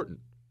important.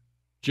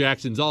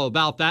 Jackson's all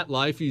about that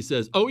life. He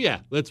says, oh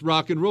yeah, let's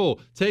rock and roll.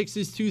 Takes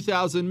his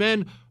 2,000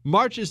 men,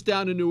 marches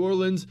down to New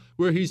Orleans,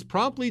 where he's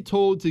promptly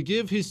told to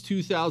give his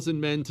 2,000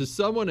 men to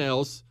someone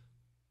else.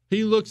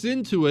 He looks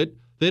into it.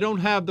 They don't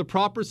have the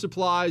proper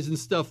supplies and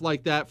stuff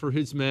like that for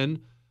his men.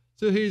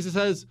 So he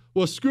says,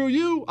 well, screw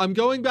you. I'm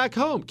going back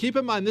home. Keep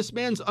in mind, this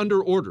man's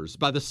under orders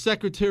by the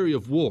Secretary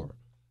of War.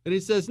 And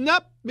he says,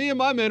 nope, me and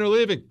my men are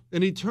leaving.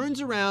 And he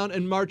turns around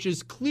and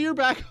marches clear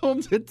back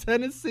home to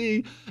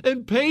Tennessee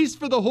and pays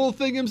for the whole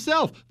thing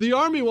himself. The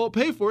army won't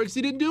pay for it because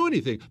he didn't do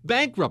anything.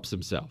 Bankrupts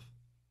himself.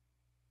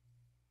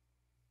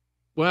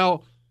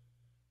 Well,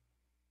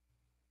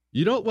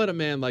 you don't let a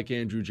man like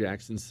Andrew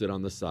Jackson sit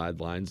on the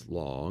sidelines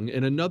long,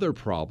 and another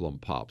problem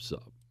pops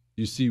up.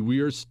 You see, we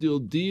are still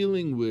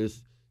dealing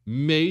with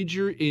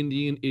major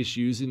Indian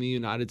issues in the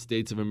United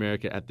States of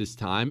America at this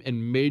time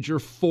and major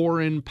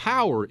foreign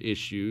power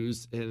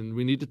issues, and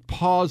we need to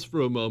pause for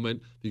a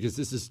moment because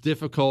this is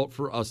difficult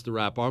for us to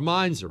wrap our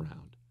minds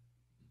around.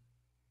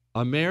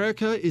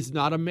 America is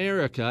not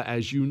America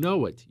as you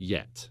know it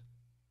yet.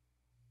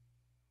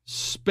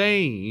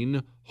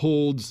 Spain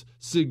holds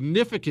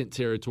significant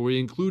territory,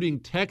 including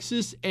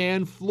Texas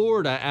and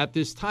Florida at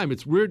this time.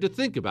 It's weird to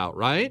think about,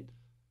 right?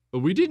 But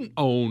we didn't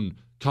own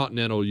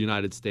continental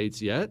United States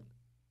yet.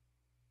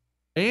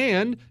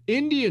 And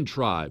Indian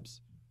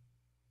tribes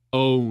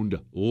owned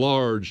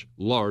large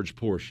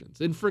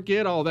portions. And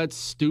forget all that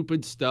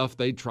stupid stuff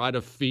they try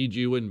to feed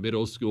you in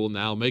middle school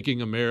now,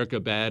 making America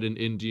bad and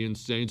Indian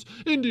saints.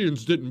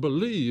 Indians didn't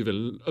believe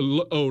in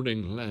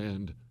owning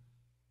land.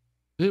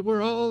 They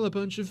were all a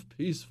bunch of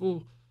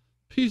peaceful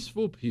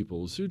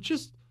peoples who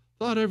just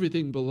thought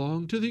everything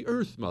belonged to the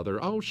Earth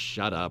Mother. Oh,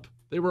 shut up.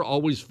 They were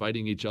always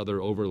fighting each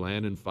other over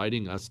land and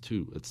fighting us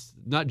too. It's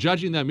not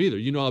judging them either.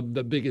 You know, I'm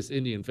the biggest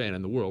Indian fan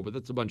in the world, but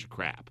that's a bunch of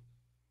crap.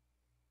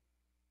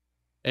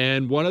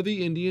 And one of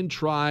the Indian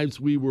tribes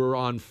we were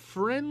on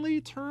friendly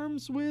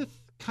terms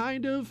with,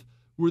 kind of,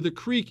 were the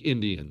Creek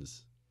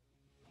Indians.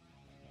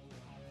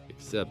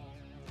 Except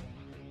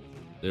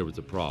there was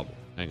a problem.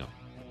 Hang on.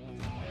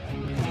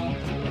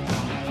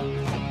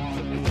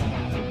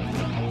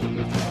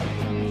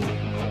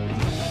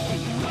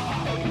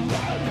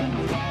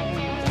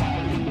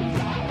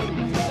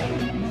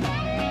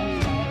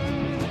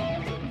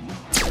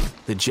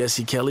 The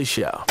Jesse Kelly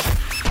Show.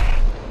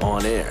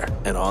 On air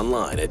and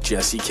online at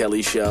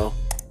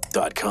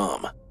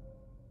jessekellyshow.com.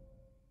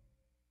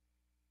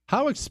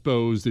 How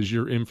exposed is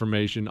your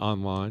information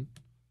online?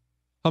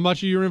 How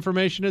much of your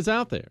information is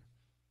out there?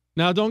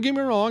 Now, don't get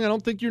me wrong. I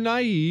don't think you're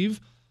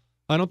naive.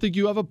 I don't think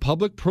you have a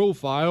public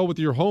profile with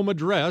your home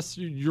address,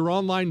 your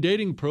online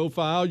dating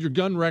profile, your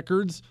gun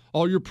records,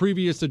 all your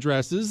previous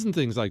addresses and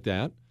things like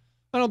that.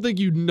 I don't think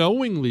you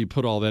knowingly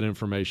put all that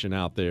information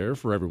out there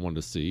for everyone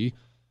to see.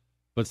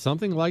 But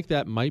something like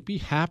that might be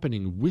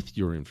happening with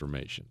your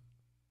information.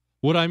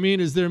 What I mean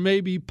is there may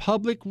be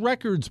public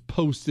records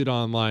posted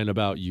online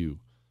about you.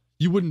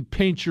 You wouldn't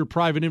paint your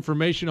private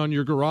information on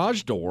your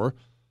garage door,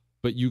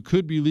 but you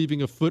could be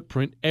leaving a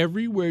footprint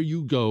everywhere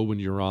you go when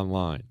you're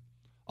online.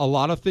 A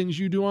lot of things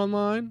you do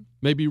online,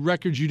 maybe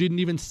records you didn't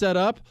even set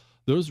up,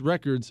 those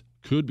records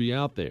could be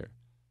out there.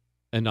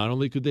 And not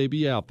only could they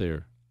be out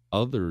there,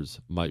 others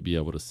might be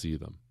able to see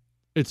them.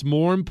 It's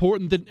more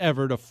important than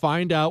ever to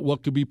find out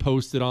what could be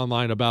posted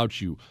online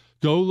about you.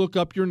 Go look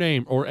up your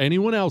name or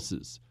anyone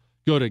else's.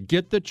 Go to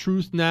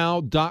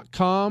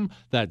getthetruthnow.com.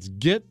 That's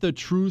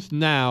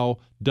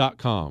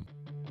getthetruthnow.com.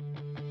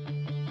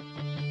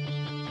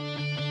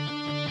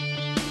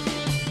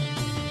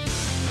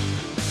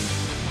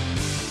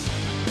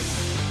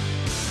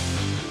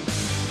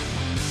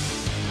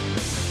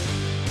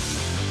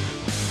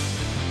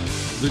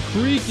 The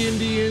Creek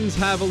Indians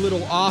have a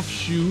little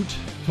offshoot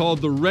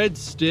called the Red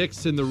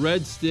Sticks, and the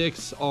Red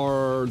Sticks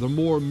are the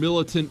more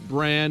militant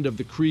brand of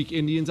the Creek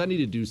Indians. I need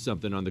to do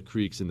something on the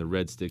Creeks and the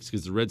Red Sticks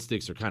because the Red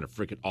Sticks are kind of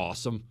freaking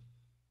awesome.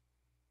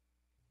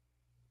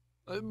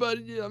 But,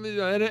 I mean,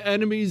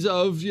 enemies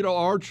of,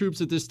 our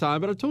troops at this time.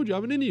 But I told you,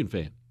 I'm an Indian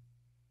fan.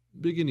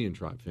 Big Indian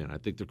tribe fan. I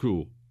think they're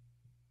cool.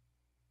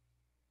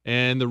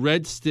 And the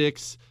Red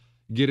Sticks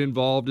get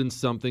involved in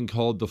something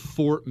called the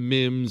Fort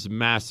Mims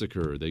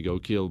Massacre. They go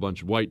kill a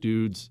bunch of white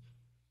dudes.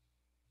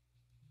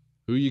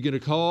 Who are you going to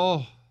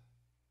call?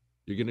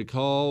 You're going to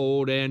call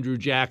old Andrew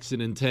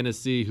Jackson in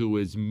Tennessee, who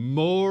is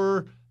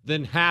more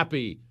than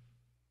happy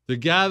to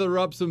gather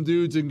up some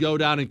dudes and go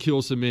down and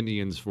kill some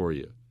Indians for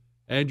you.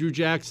 Andrew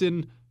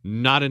Jackson,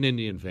 not an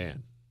Indian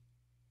fan.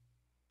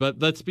 But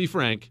let's be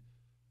frank,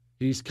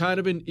 he's kind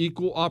of an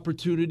equal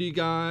opportunity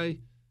guy.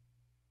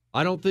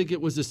 I don't think it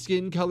was a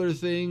skin color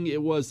thing.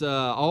 It was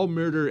I'll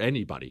murder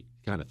anybody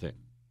kind of thing.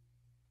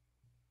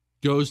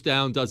 Goes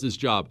down, does his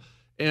job.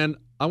 And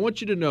I want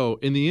you to know,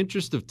 in the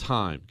interest of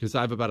time, because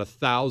I have about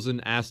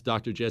 1,000 Ask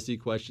Dr. Jesse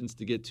questions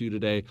to get to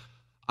today,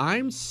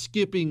 I'm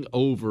skipping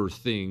over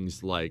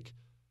things like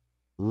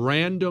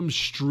random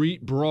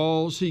street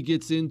brawls he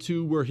gets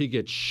into where he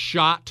gets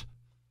shot.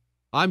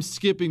 I'm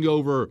skipping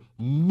over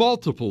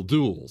multiple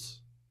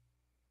duels.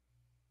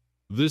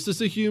 This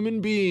is a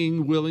human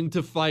being willing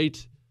to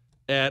fight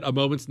at a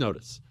moment's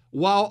notice,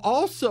 while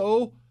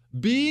also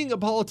being a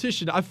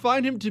politician. I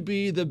find him to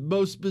be the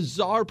most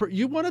bizarre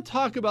you want to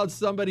talk about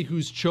somebody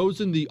who's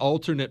chosen the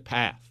alternate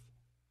path.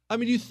 I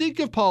mean, you think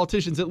of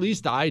politicians, at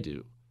least I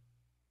do,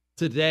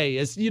 today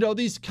as,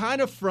 these kind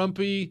of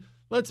frumpy,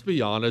 let's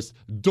be honest,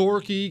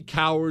 dorky,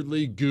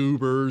 cowardly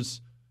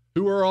goobers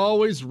who are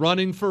always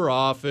running for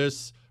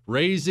office,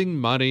 raising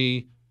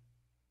money.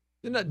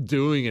 They're not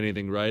doing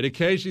anything right.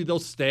 Occasionally they'll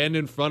stand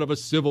in front of a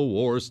Civil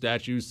War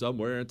statue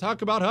somewhere and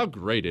talk about how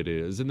great it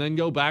is and then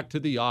go back to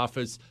the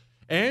office.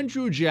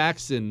 Andrew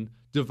Jackson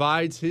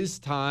divides his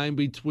time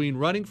between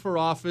running for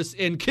office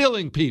and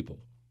killing people.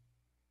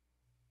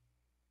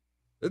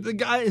 The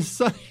guy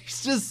is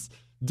he's just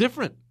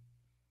different.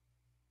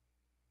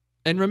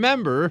 And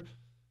remember,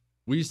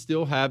 we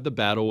still have the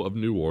Battle of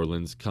New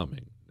Orleans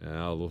coming.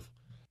 Now,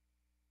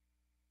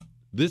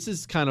 this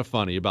is kind of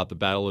funny about the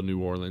Battle of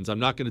New Orleans. I'm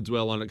not going to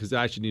dwell on it because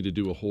I actually need to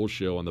do a whole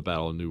show on the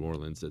Battle of New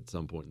Orleans at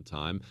some point in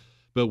time.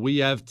 But we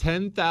have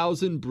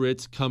 10,000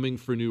 Brits coming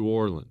for New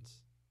Orleans.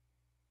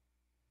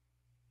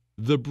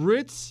 The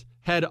Brits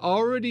had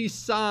already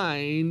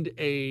signed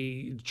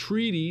a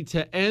treaty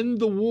to end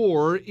the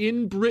war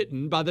in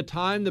Britain by the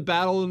time the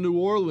Battle of New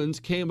Orleans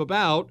came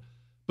about,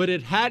 but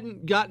it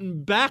hadn't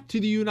gotten back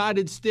to the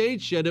United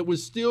States yet. It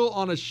was still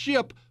on a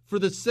ship for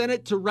the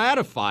Senate to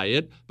ratify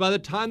it by the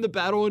time the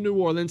Battle of New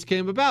Orleans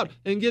came about.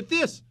 And get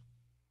this,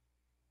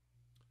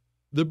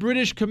 the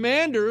British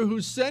commander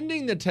who's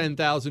sending the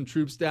 10,000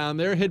 troops down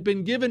there had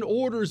been given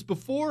orders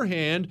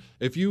beforehand.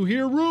 If you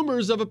hear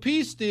rumors of a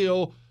peace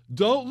deal,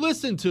 don't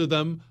listen to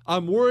them.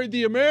 I'm worried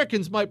the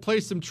Americans might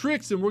play some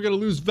tricks and we're going to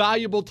lose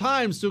valuable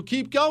time, so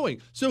keep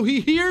going. So he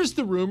hears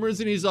the rumors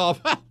and he's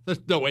off.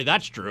 There's no way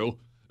that's true.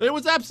 It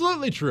was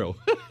absolutely true.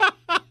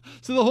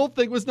 So the whole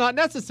thing was not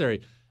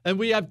necessary. And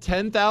we have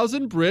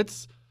 10,000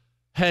 Brits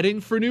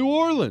heading for New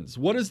Orleans.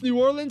 What does New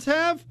Orleans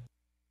have?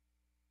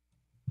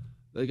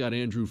 They got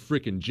Andrew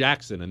frickin'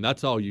 Jackson, and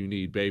that's all you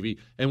need, baby.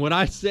 And when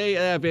I say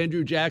I have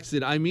Andrew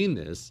Jackson, I mean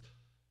this.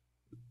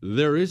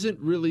 There isn't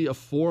really a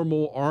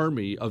formal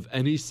army of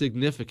any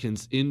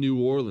significance in New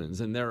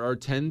Orleans, and there are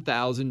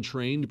 10,000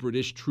 trained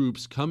British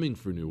troops coming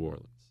for New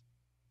Orleans.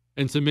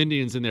 And some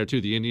Indians in there, too.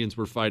 The Indians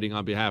were fighting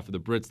on behalf of the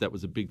Brits. That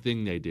was a big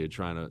thing they did,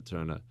 trying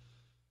to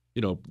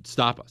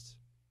stop us.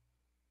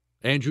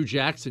 Andrew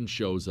Jackson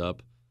shows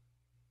up,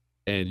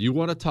 and you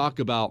want to talk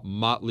about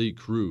motley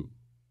crew.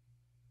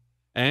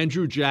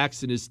 Andrew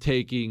Jackson is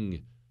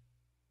taking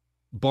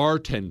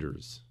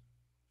bartenders,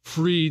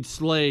 freed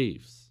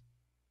slaves.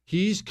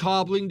 He's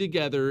cobbling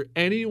together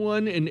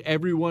anyone and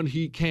everyone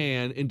he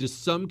can into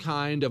some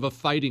kind of a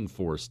fighting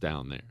force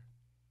down there.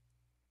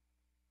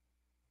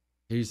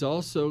 He's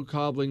also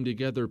cobbling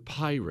together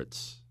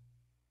pirates.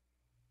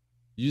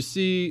 You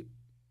see,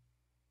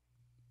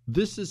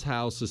 this is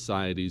how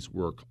societies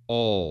work,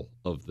 all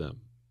of them.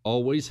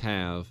 Always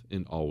have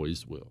and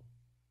always will.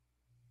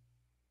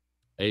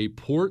 A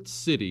port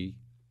city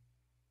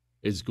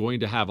is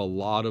going to have a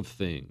lot of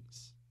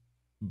things,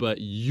 but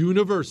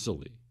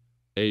universally,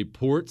 a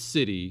port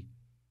city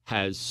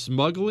has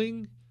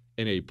smuggling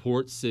and a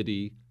port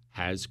city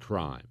has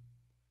crime.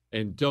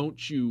 And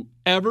don't you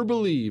ever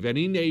believe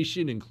any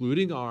nation,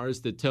 including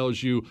ours, that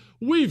tells you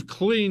we've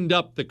cleaned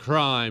up the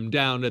crime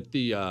down in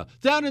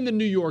the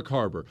New York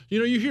harbor.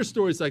 You hear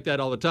stories like that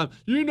all the time.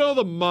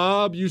 The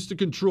mob used to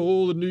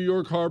control the New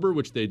York harbor,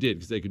 which they did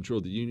because they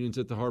controlled the unions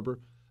at the harbor.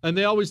 And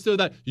they always say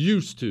that,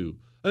 used to.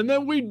 And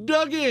then we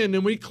dug in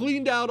and we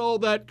cleaned out all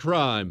that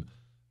crime.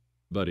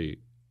 Buddy,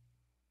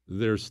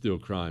 there's still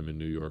crime in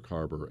New York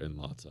harbor and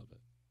lots of it.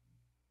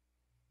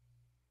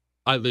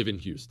 I live in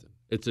Houston.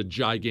 It's a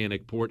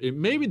gigantic port. It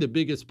may be the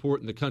biggest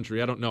port in the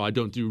country. I don't know. I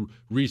don't do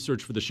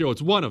research for the show.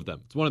 It's one of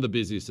them. It's one of the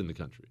busiest in the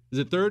country. Is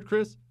it third,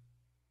 Chris?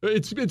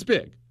 It's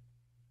big.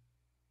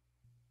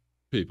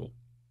 People,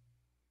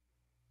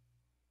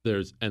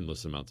 there's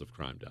endless amounts of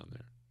crime down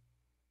there.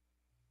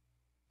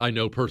 I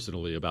know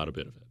personally about a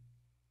bit of it.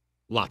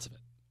 Lots of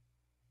it.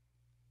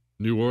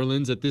 New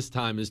Orleans at this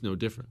time is no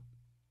different.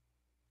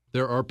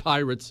 There are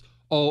pirates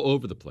all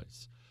over the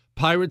place.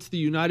 Pirates the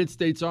United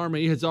States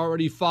Army has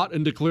already fought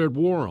and declared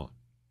war on.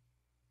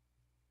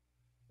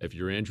 If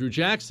you're Andrew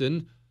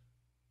Jackson,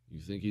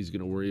 you think he's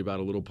going to worry about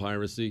a little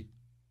piracy?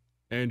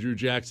 Andrew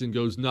Jackson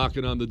goes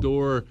knocking on the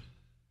door,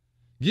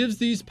 gives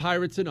these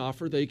pirates an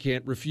offer they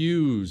can't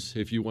refuse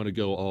if you want to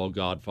go all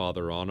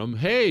Godfather on them.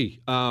 Hey,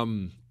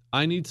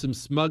 I need some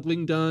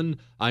smuggling done.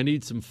 I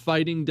need some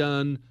fighting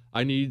done.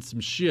 I need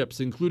some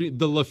ships, including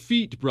the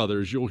Lafitte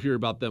brothers. You'll hear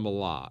about them a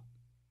lot.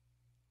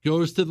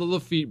 Goes to the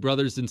Lafitte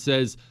brothers and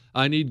says,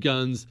 I need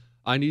guns.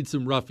 I need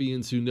some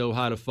ruffians who know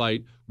how to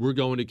fight. We're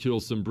going to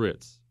kill some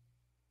Brits.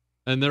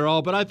 And they're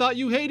all, but I thought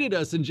you hated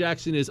us. And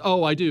Jackson is,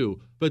 oh, I do.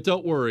 But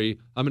don't worry.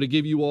 I'm going to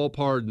give you all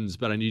pardons,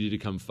 but I need you to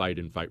come fight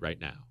and fight right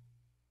now.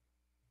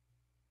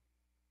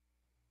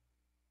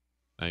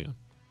 Hang on.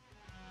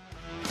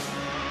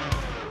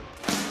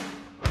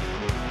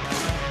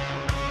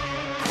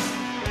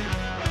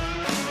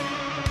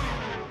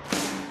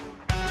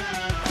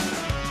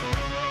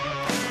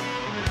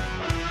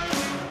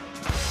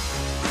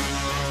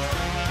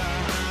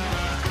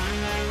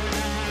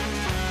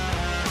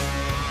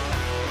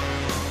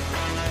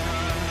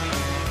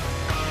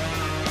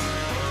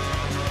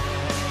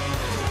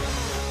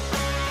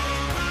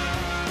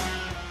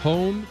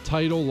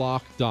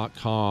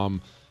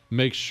 HomeTitleLock.com.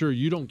 Make sure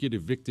you don't get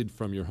evicted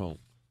from your home.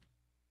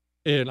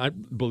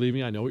 And believe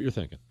me, I know what you're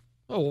thinking.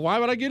 Oh, why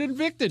would I get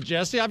evicted,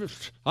 Jesse?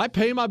 I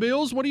pay my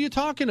bills. What are you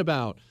talking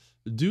about?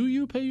 Do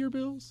you pay your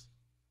bills?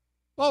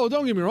 Oh,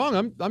 don't get me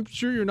wrong. I'm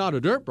sure you're not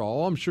a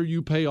dirtball. I'm sure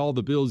you pay all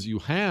the bills you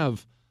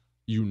have.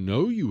 You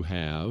know you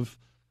have.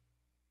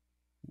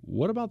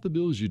 What about the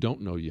bills you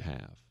don't know you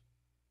have?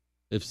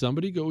 If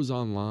somebody goes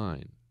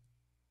online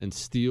and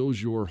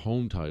steals your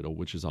home title,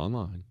 which is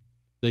online,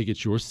 they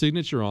get your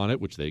signature on it,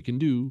 which they can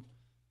do,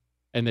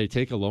 and they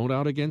take a loan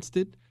out against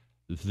it,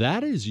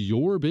 that is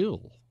your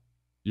bill.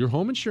 Your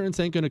home insurance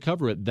ain't going to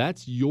cover it.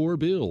 That's your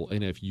bill.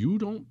 And if you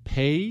don't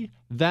pay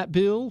that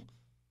bill,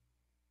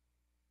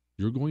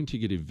 you're going to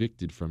get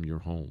evicted from your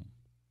home.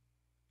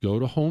 Go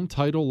to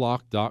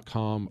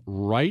HomeTitleLock.com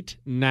right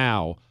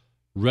now.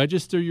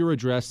 Register your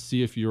address.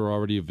 See if you're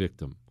already a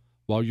victim.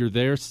 While you're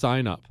there,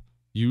 sign up.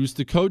 Use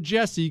the code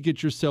Jesse.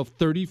 Get yourself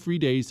 30 free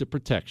days of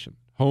protection.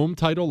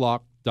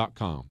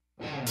 HomeTitleLock.com.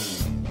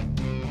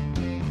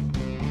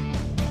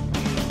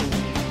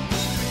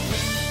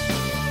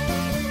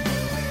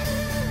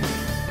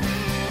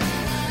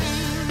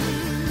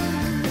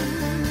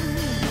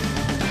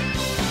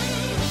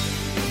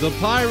 The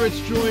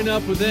Pirates join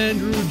up with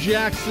Andrew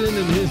Jackson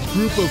and his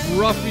group of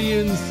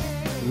ruffians,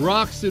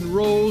 rocks and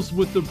rolls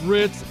with the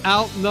Brits,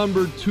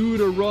 outnumbered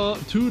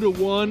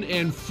 2-1,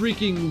 and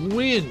freaking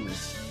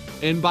wins.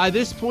 And by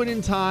this point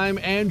in time,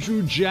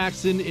 Andrew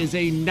Jackson is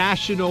a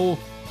national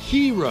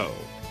hero.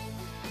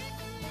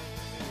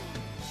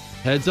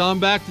 Heads on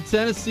back to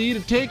Tennessee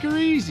to take her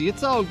easy.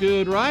 It's all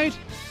good, right?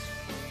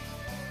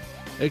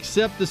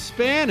 Except the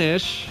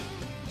Spanish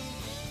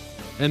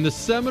and the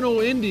Seminole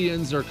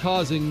Indians are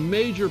causing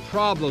major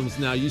problems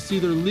now. You see,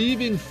 they're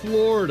leaving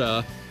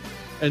Florida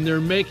and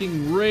they're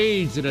making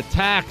raids and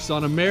attacks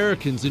on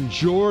Americans in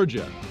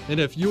Georgia. And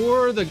if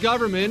you're the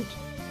government,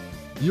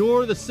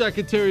 you're the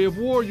Secretary of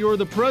War, you're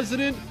the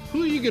president,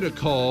 who are you going to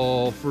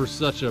call for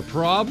such a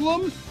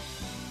problem?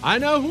 I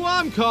know who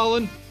I'm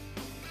calling.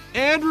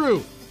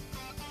 Andrew.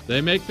 They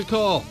make the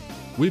call.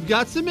 We've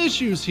got some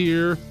issues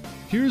here.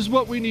 Here's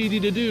what we need you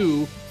to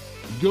do.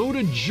 Go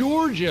to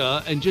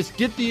Georgia and just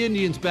get the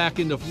Indians back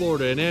into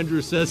Florida. And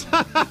Andrew says,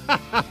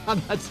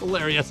 that's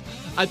hilarious.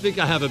 I think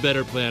I have a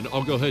better plan.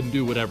 I'll go ahead and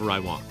do whatever I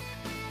want.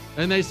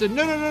 And they said,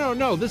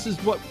 no. This is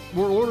what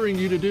we're ordering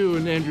you to do.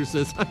 And Andrew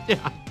says,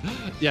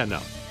 yeah, no.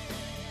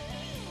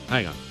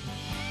 Hang on.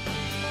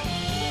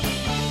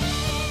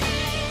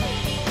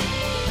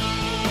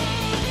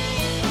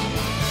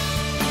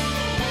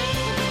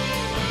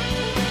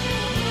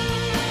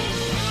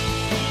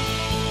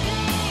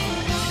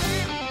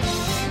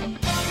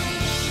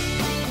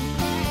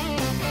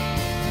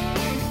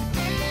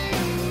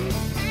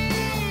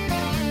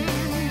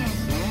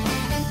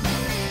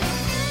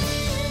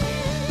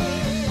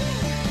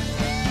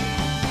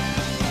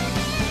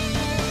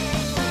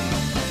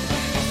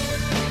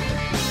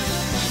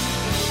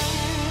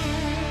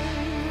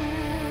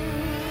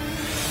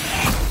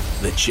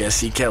 The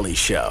Jesse Kelly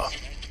Show.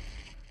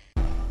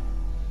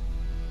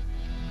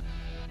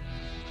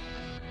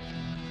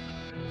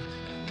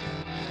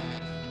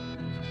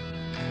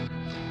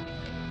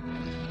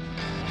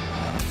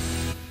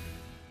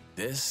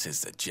 This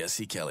is the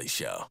Jesse Kelly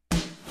Show.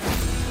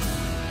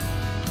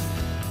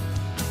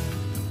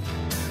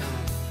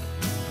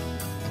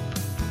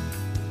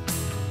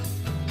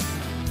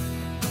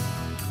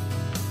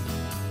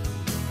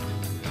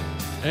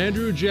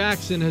 Andrew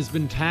Jackson has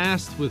been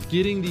tasked with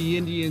getting the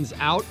Indians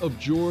out of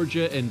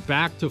Georgia and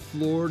back to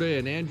Florida,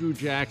 and Andrew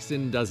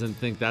Jackson doesn't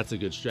think that's a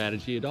good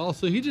strategy at all,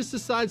 so he just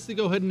decides to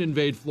go ahead and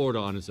invade Florida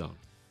on his own.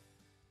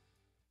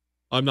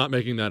 I'm not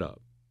making that up.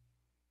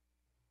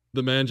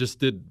 The man just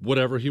did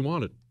whatever he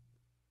wanted.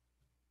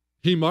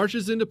 He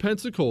marches into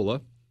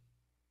Pensacola,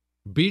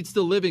 beats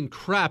the living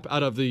crap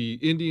out of the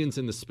Indians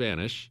and the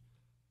Spanish.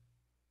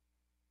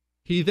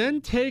 He then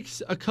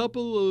takes a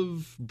couple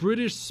of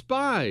British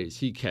spies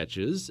he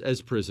catches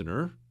as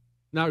prisoner.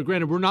 Now,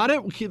 granted, we're not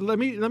at, let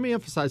me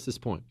emphasize this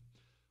point.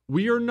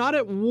 We are not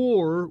at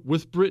war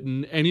with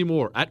Britain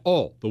anymore at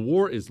all. The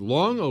war is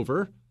long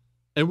over,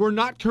 and we're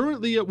not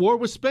currently at war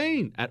with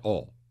Spain at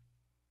all.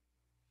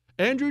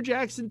 Andrew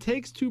Jackson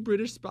takes 2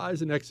 British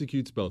spies and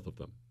executes both of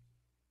them,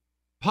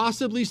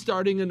 possibly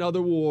starting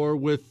another war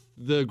with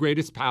the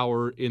greatest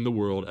power in the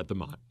world at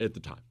the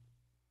time.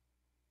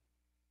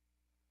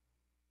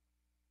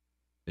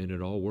 And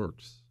it all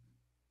works.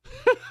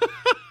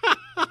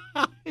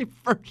 He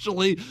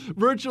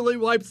virtually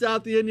wipes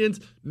out the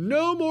Indians.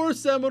 No more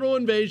Seminole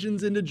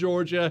invasions into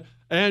Georgia.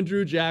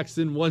 Andrew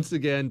Jackson once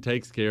again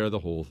takes care of the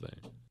whole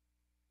thing.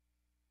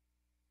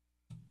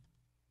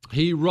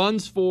 He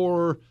runs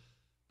for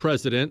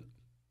president,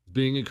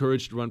 being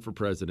encouraged to run for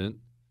president.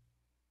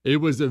 It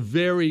was a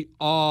very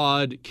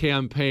odd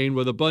campaign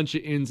with a bunch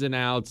of ins and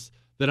outs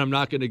that I'm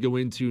not going to go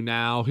into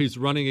now. He's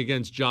running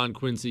against John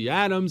Quincy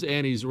Adams,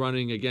 and he's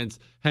running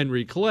against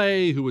Henry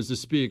Clay, who was the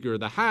Speaker of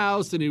the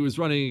House, and he was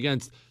running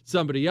against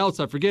somebody else.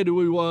 I forget who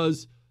he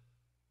was.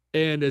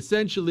 And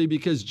essentially,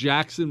 because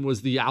Jackson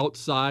was the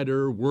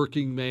outsider,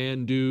 working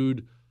man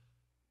dude,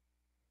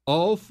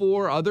 all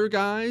 4 other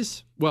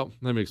guys, well,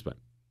 let me explain.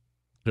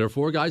 There are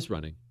 4 guys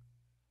running.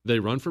 They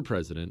run for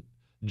president.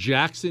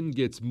 Jackson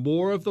gets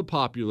more of the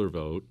popular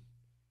vote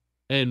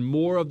and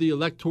more of the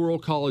Electoral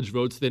College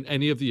votes than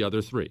any of the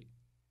other 3.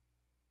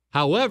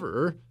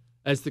 However,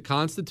 as the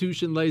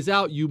Constitution lays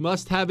out, you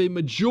must have a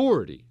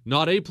majority,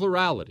 not a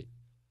plurality.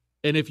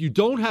 And if you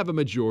don't have a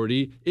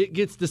majority, it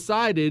gets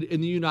decided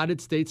in the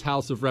United States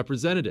House of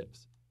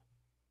Representatives.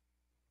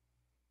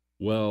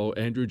 Well,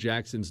 Andrew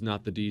Jackson's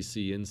not the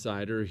D.C.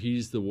 insider.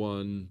 He's the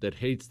one that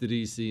hates the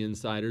D.C.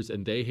 insiders,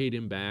 and they hate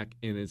him back.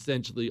 And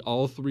essentially,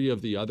 all 3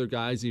 of the other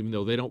guys, even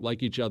though they don't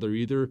like each other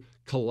either,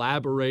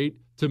 collaborate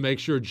to make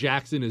sure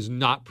Jackson is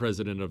not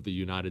president of the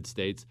United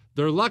States.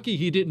 They're lucky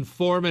he didn't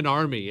form an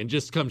army and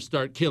just come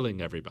start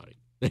killing everybody.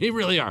 They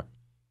really are.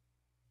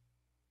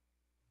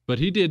 But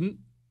he didn't.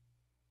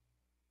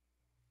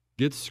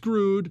 Gets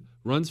screwed,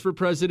 runs for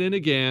president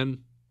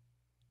again,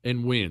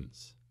 and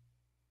wins.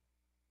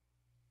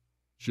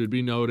 Should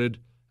be noted,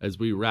 as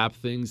we wrap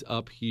things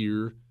up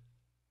here,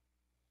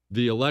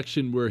 the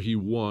election where he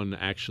won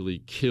actually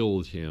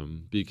killed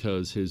him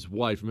because his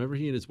wife, remember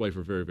he and his wife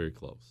were very, very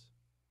close.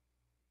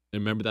 And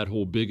remember that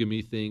whole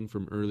bigamy thing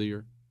from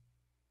earlier?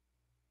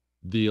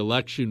 The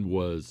election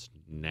was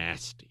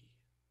nasty.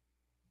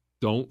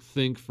 Don't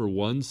think for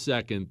one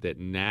second that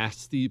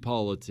nasty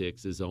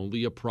politics is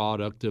only a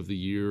product of the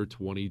year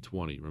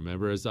 2020.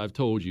 Remember, as I've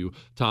told you,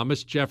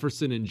 Thomas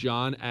Jefferson and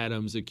John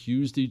Adams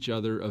accused each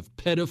other of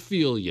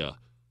pedophilia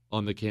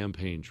on the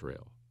campaign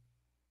trail.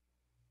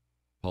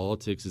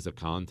 Politics is a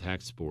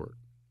contact sport.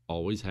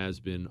 Always has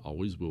been,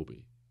 always will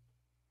be.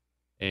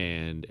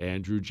 And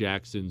Andrew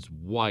Jackson's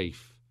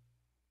wife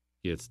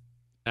gets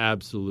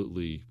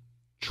absolutely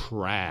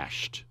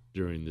trashed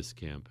during this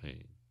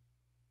campaign.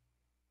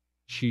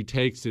 She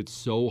takes it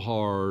so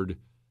hard,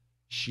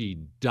 she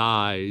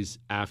dies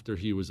after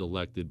he was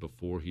elected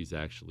before he's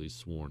actually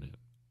sworn in.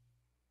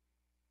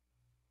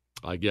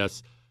 I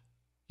guess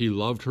he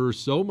loved her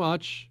so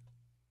much,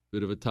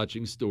 bit of a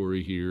touching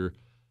story here,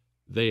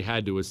 they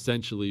had to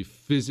essentially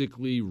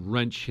physically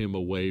wrench him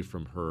away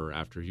from her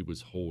after he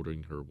was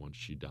holding her once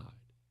she died.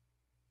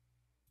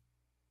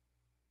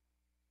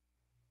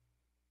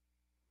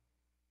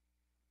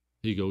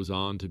 He goes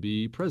on to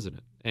be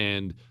president.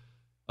 And,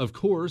 of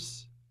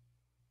course,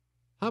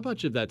 how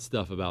much of that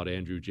stuff about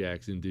Andrew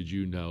Jackson did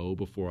you know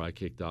before I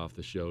kicked off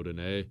the show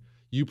today?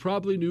 You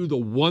probably knew the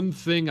one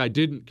thing I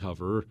didn't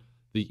cover,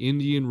 the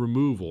Indian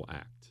Removal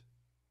Act.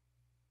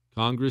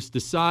 Congress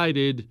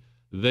decided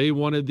they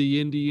wanted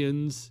the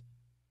Indians,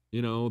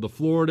 the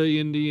Florida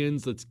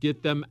Indians, let's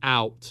get them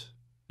out.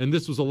 And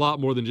this was a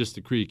lot more than just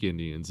the Creek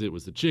Indians. It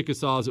was the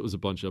Chickasaws, it was a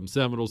bunch of them,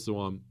 Seminoles, so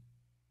on.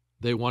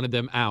 They wanted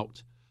them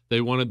out.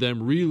 They wanted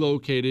them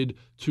relocated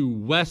to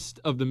west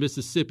of the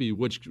Mississippi,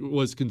 which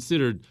was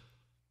considered,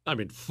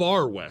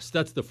 far west.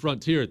 That's the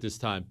frontier at this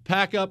time.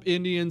 Pack up,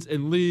 Indians,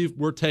 and leave.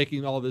 We're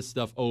taking all this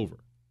stuff over.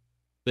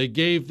 They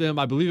gave them,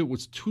 I believe it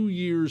was 2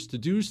 years to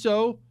do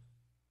so.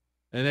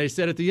 And they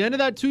said at the end of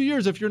that 2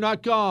 years, if you're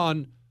not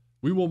gone,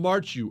 we will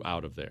march you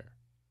out of there.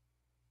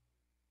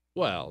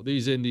 Well,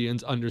 these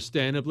Indians,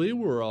 understandably,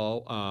 were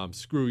all,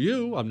 screw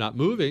you, I'm not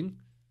moving.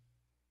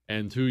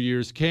 And 2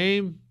 years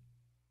came,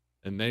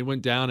 and they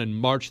went down and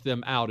marched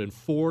them out, and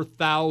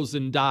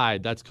 4,000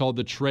 died. That's called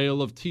the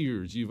Trail of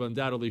Tears. You've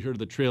undoubtedly heard of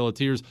the Trail of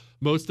Tears.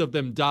 Most of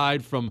them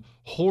died from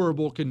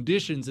horrible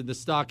conditions in the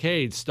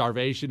stockades,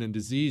 starvation and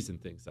disease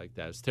and things like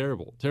that. It's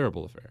terrible,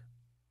 terrible affair.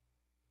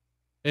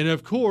 And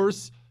of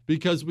course,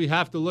 because we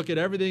have to look at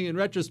everything in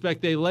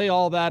retrospect, they lay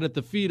all that at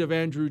the feet of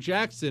Andrew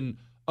Jackson.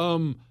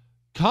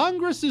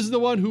 Congress is the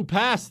one who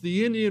passed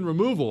the Indian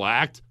Removal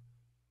Act.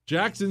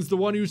 Jackson's the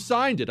one who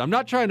signed it. I'm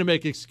not trying to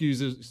make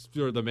excuses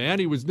for the man.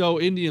 He was no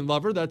Indian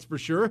lover, that's for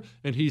sure,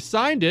 and he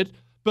signed it.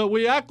 But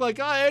we act like,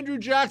 Andrew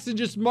Jackson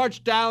just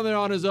marched down there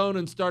on his own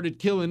and started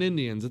killing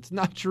Indians. It's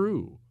not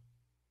true.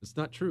 It's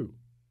not true.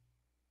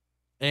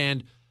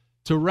 And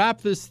to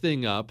wrap this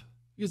thing up,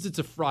 because it's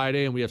a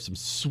Friday and we have some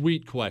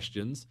sweet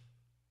questions,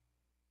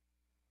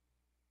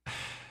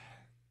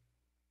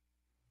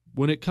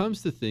 when it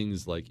comes to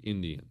things like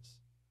Indians,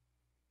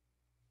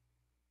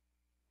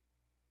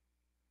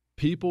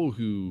 people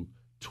who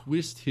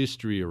twist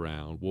history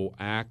around will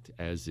act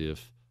as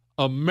if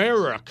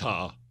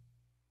America,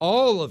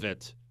 all of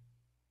it,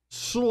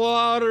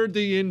 slaughtered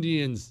the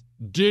Indians,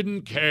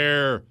 didn't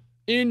care,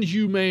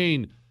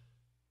 inhumane.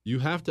 You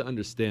have to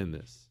understand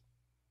this.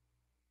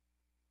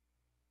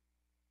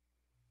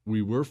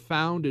 We were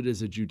founded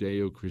as a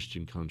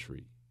Judeo-Christian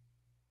country,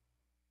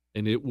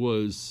 and it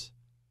was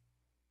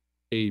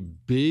a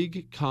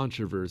big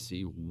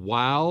controversy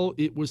while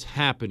it was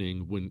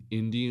happening when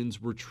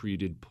Indians were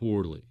treated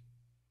poorly.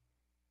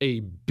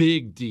 A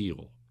big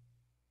deal.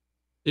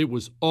 It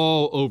was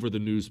all over the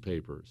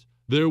newspapers.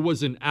 There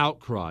was an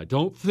outcry.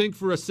 Don't think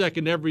for a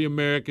second every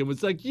American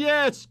was like,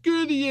 yeah,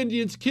 screw the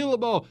Indians, kill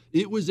them all.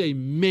 It was a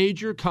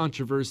major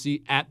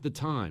controversy at the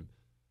time.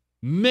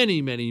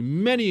 Many, many,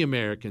 many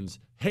Americans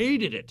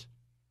hated it.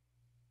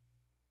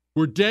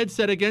 Were dead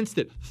set against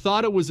it.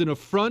 Thought it was an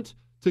affront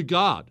to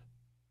God.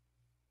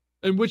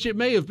 And which it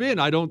may have been.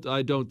 I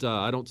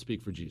don't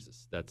speak for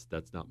Jesus. That's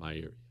not my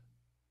area.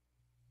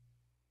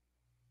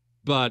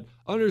 But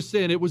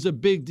understand, it was a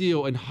big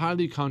deal and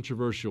highly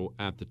controversial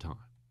at the time.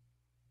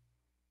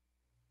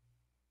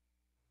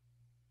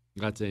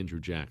 That's Andrew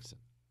Jackson.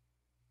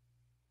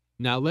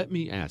 Now let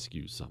me ask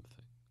you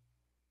something.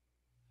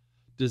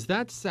 Does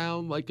that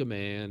sound like a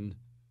man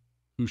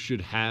who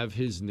should have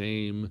his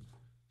name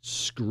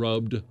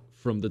scrubbed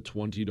from the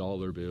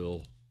 $20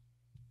 bill?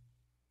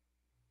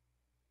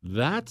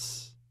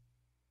 That's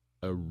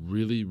a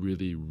really,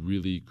 really,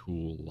 really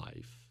cool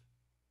life.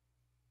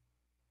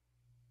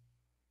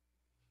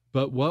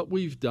 But what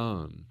we've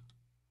done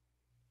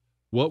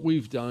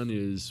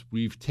is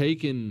we've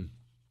taken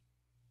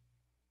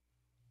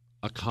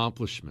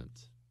accomplishment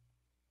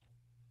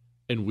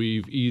and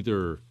we've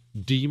either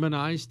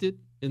demonized it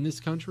in this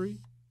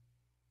country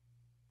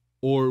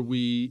or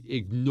we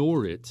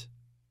ignore it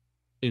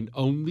and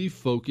only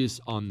focus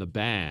on the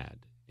bad.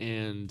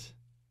 And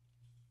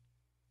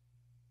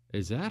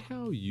is that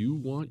how you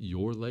want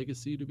your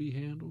legacy to be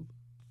handled?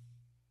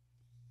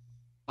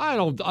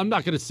 I'm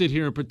not going to sit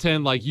here and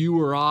pretend like you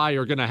or I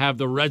are going to have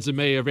the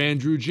resume of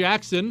Andrew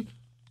Jackson.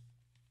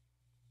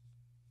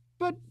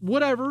 But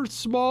whatever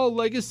small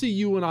legacy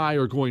you and I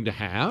are going to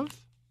have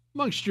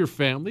amongst your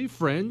family,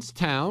 friends,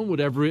 town,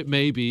 whatever it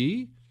may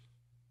be,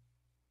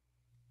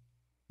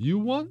 you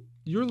want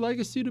your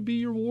legacy to be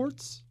your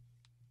warts?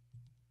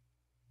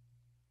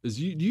 Do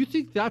you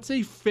think that's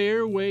a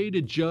fair way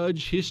to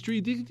judge history?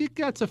 Do you think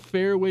that's a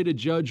fair way to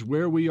judge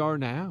where we are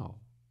now?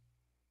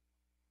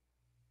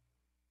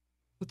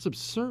 That's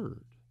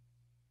absurd.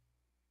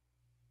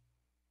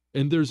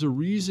 And there's a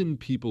reason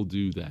people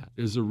do that.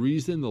 There's a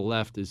reason the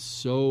left is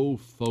so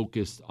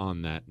focused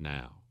on that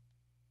now.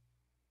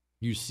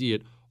 You see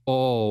it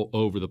all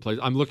over the place.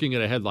 I'm looking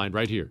at a headline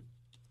right here.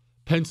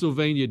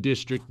 Pennsylvania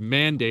district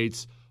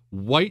mandates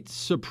white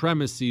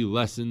supremacy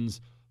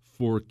lessons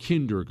for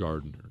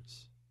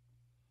kindergartners.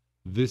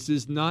 This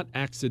is not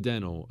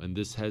accidental, and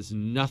this has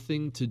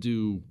nothing to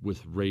do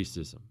with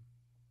racism.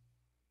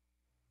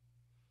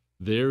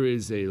 There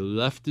is a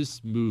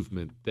leftist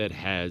movement that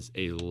has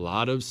a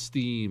lot of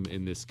steam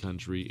in this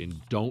country, and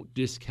don't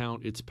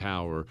discount its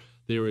power.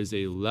 There is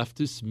a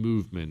leftist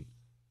movement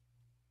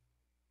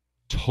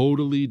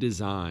totally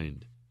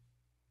designed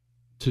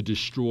to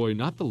destroy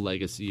not the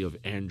legacy of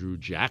Andrew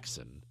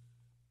Jackson,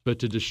 but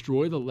to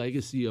destroy the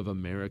legacy of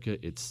America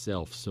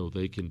itself so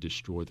they can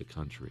destroy the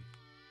country.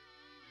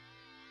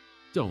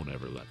 Don't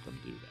ever let them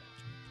do that.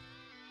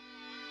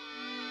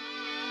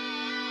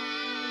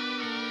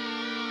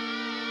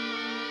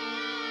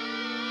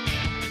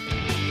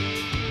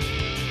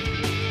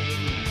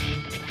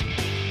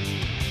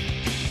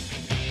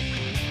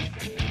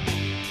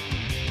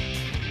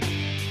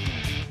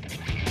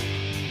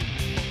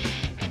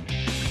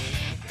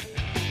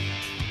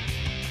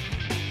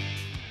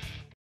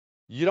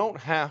 You don't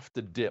have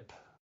to dip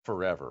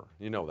forever.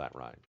 You know that,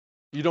 right?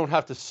 You don't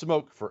have to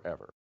smoke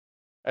forever.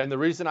 And the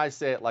reason I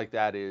say it like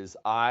that is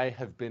I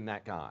have been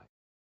that guy.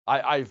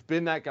 I've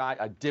been that guy.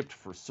 I dipped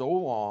for so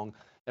long.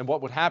 And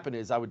what would happen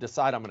is I would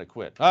decide I'm going to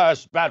quit.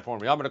 It's bad for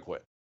me. I'm going to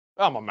quit.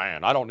 I'm a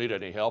man. I don't need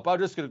any help. I'm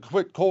just going to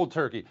quit cold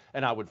turkey.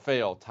 And I would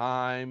fail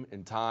time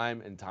and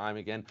time and time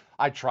again.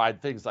 I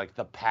tried things like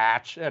the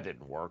patch. That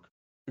didn't work.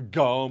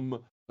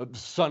 Gum,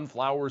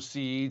 sunflower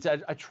seeds. I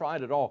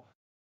tried it all.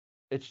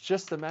 It's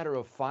just a matter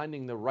of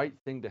finding the right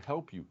thing to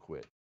help you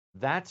quit.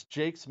 That's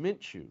Jake's Mint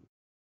Chew.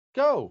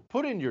 Go,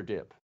 put in your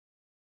dip.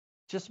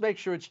 Just make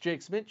sure it's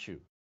Jake's Mint Chew.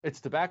 It's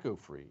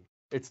tobacco-free.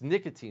 It's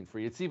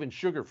nicotine-free. It's even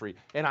sugar-free.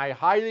 And I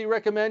highly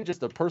recommend,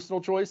 just a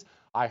personal choice,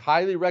 I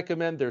highly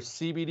recommend their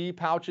CBD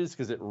pouches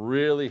because it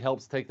really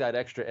helps take that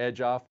extra edge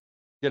off.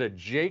 Get a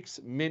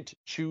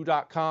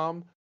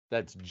jakesmintchew.com.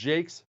 That's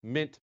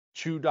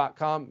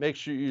jakesmintchew.com. Make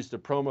sure you use the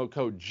promo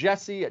code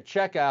Jesse at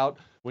checkout.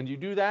 When you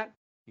do that,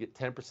 you get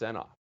 10%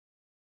 off.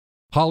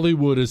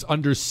 Hollywood is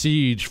under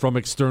siege from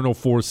external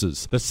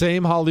forces. The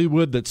same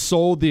Hollywood that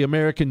sold the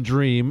American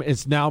dream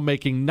is now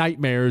making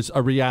nightmares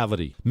a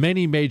reality.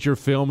 Many major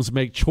films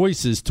make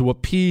choices to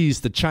appease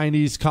the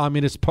Chinese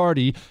Communist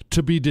Party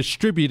to be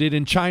distributed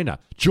in China.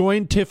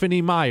 Join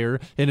Tiffany Meyer,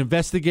 an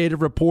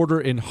investigative reporter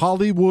in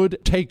Hollywood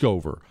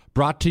Takeover,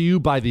 brought to you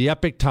by the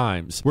Epic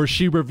Times, where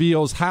she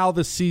reveals how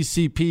the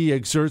CCP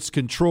exerts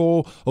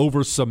control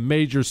over some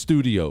major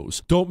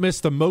studios. Don't miss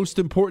the most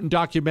important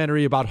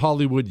documentary about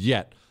Hollywood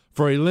yet.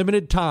 For a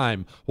limited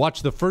time,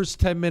 watch the first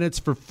 10 minutes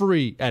for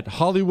free at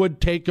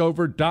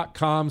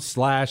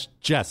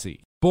hollywoodtakeover.com/Jesse.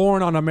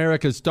 Born on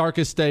America's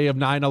darkest day of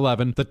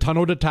 9/11, the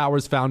Tunnel to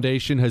Towers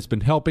Foundation has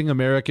been helping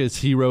America's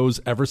heroes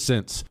ever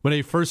since. When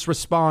a first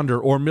responder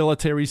or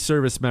military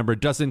service member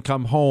doesn't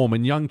come home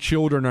and young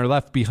children are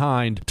left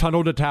behind,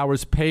 Tunnel to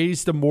Towers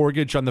pays the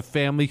mortgage on the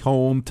family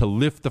home to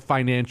lift the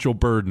financial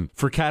burden.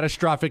 For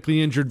catastrophically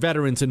injured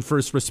veterans and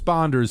first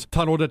responders,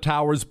 Tunnel to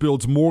Towers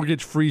builds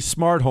mortgage-free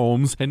smart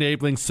homes,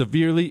 enabling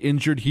severely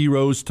injured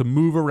heroes to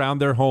move around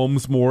their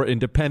homes more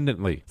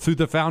independently. Through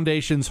the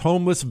Foundation's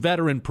Homeless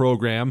Veteran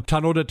Program,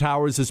 Tunnel to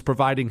Towers is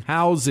providing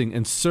housing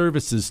and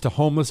services to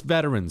homeless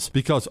veterans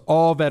because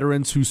all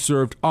veterans who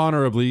served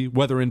honorably,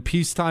 whether in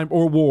peacetime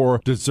or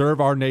war,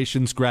 deserve our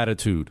nation's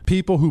gratitude.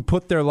 People who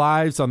put their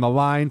lives on the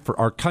line for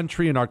our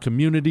country and our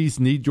communities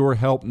need your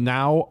help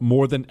now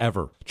more than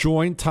ever.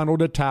 Join Tunnel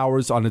to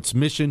Towers on its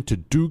mission to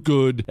do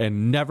good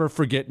and never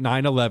forget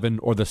 9/11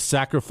 or the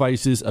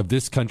sacrifices of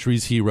this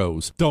country's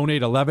heroes.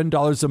 Donate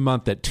 $11 a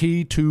month at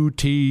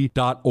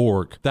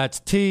T2T.org. That's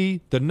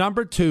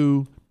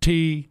T2T.org.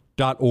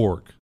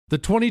 The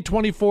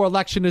 2024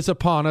 election is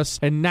upon us,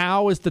 and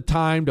now is the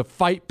time to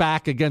fight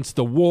back against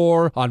the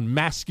war on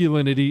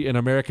masculinity in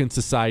American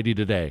society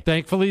today.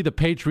 Thankfully, the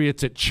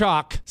patriots at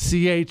CHOQ,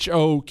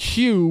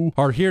 CHOQ,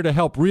 are here to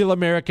help real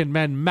American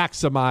men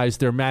maximize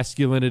their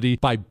masculinity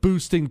by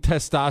boosting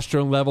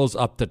testosterone levels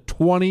up to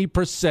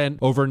 20%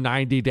 over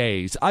 90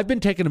 days. I've been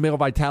taking a male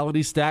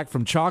vitality stack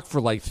from CHOQ for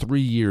like 3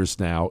 years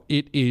now.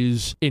 It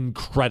is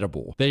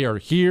incredible. They are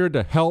here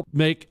to help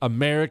make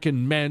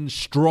American men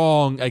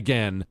strong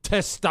again.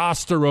 Testosterone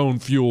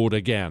fueled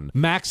again.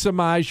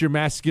 Maximize your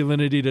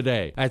masculinity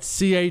today at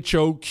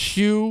CHOQ.com.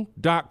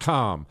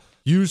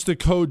 Use the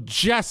code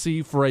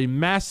Jesse for a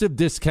massive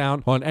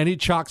discount on any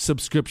CHOQ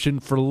subscription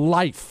for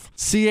life.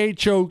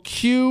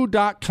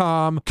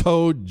 CHOQ.com,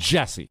 code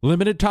Jesse.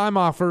 Limited time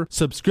offer.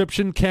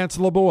 Subscription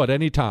cancelable at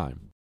any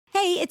time.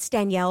 Hey, it's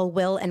Danielle,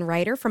 Will, and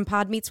Ryder from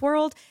Pod Meets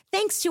World.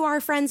 Thanks to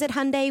our friends at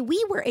Hyundai,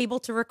 we were able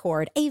to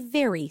record a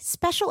very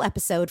special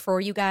episode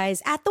for you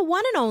guys at the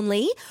one and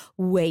only,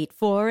 wait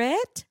for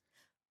it,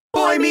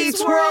 Boy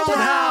Meets World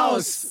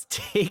House!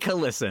 Take a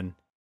listen.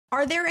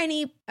 Are there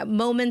any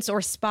moments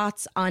or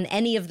spots on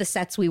any of the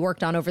sets we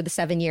worked on over the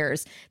 7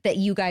 years that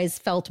you guys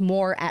felt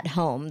more at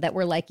home, that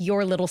were like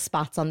your little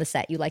spots on the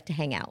set you like to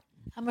hang out?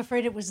 I'm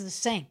afraid it was the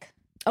sink.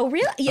 Oh,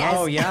 really? Yes.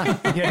 Oh, yeah.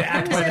 You had to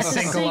act by the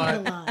sink a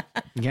lot.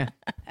 Yeah.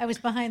 I was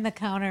behind the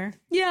counter.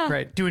 Yeah.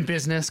 Right. Doing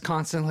business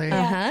constantly.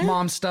 Uh-huh.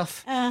 Mom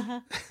stuff.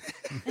 And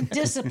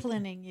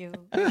disciplining you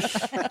in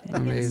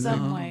Amazing.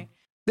 some way.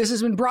 This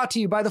has been brought to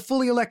you by the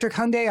fully electric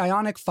Hyundai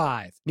Ioniq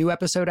 5. New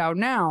episode out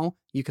now.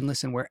 You can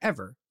listen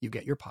wherever you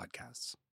get your podcasts.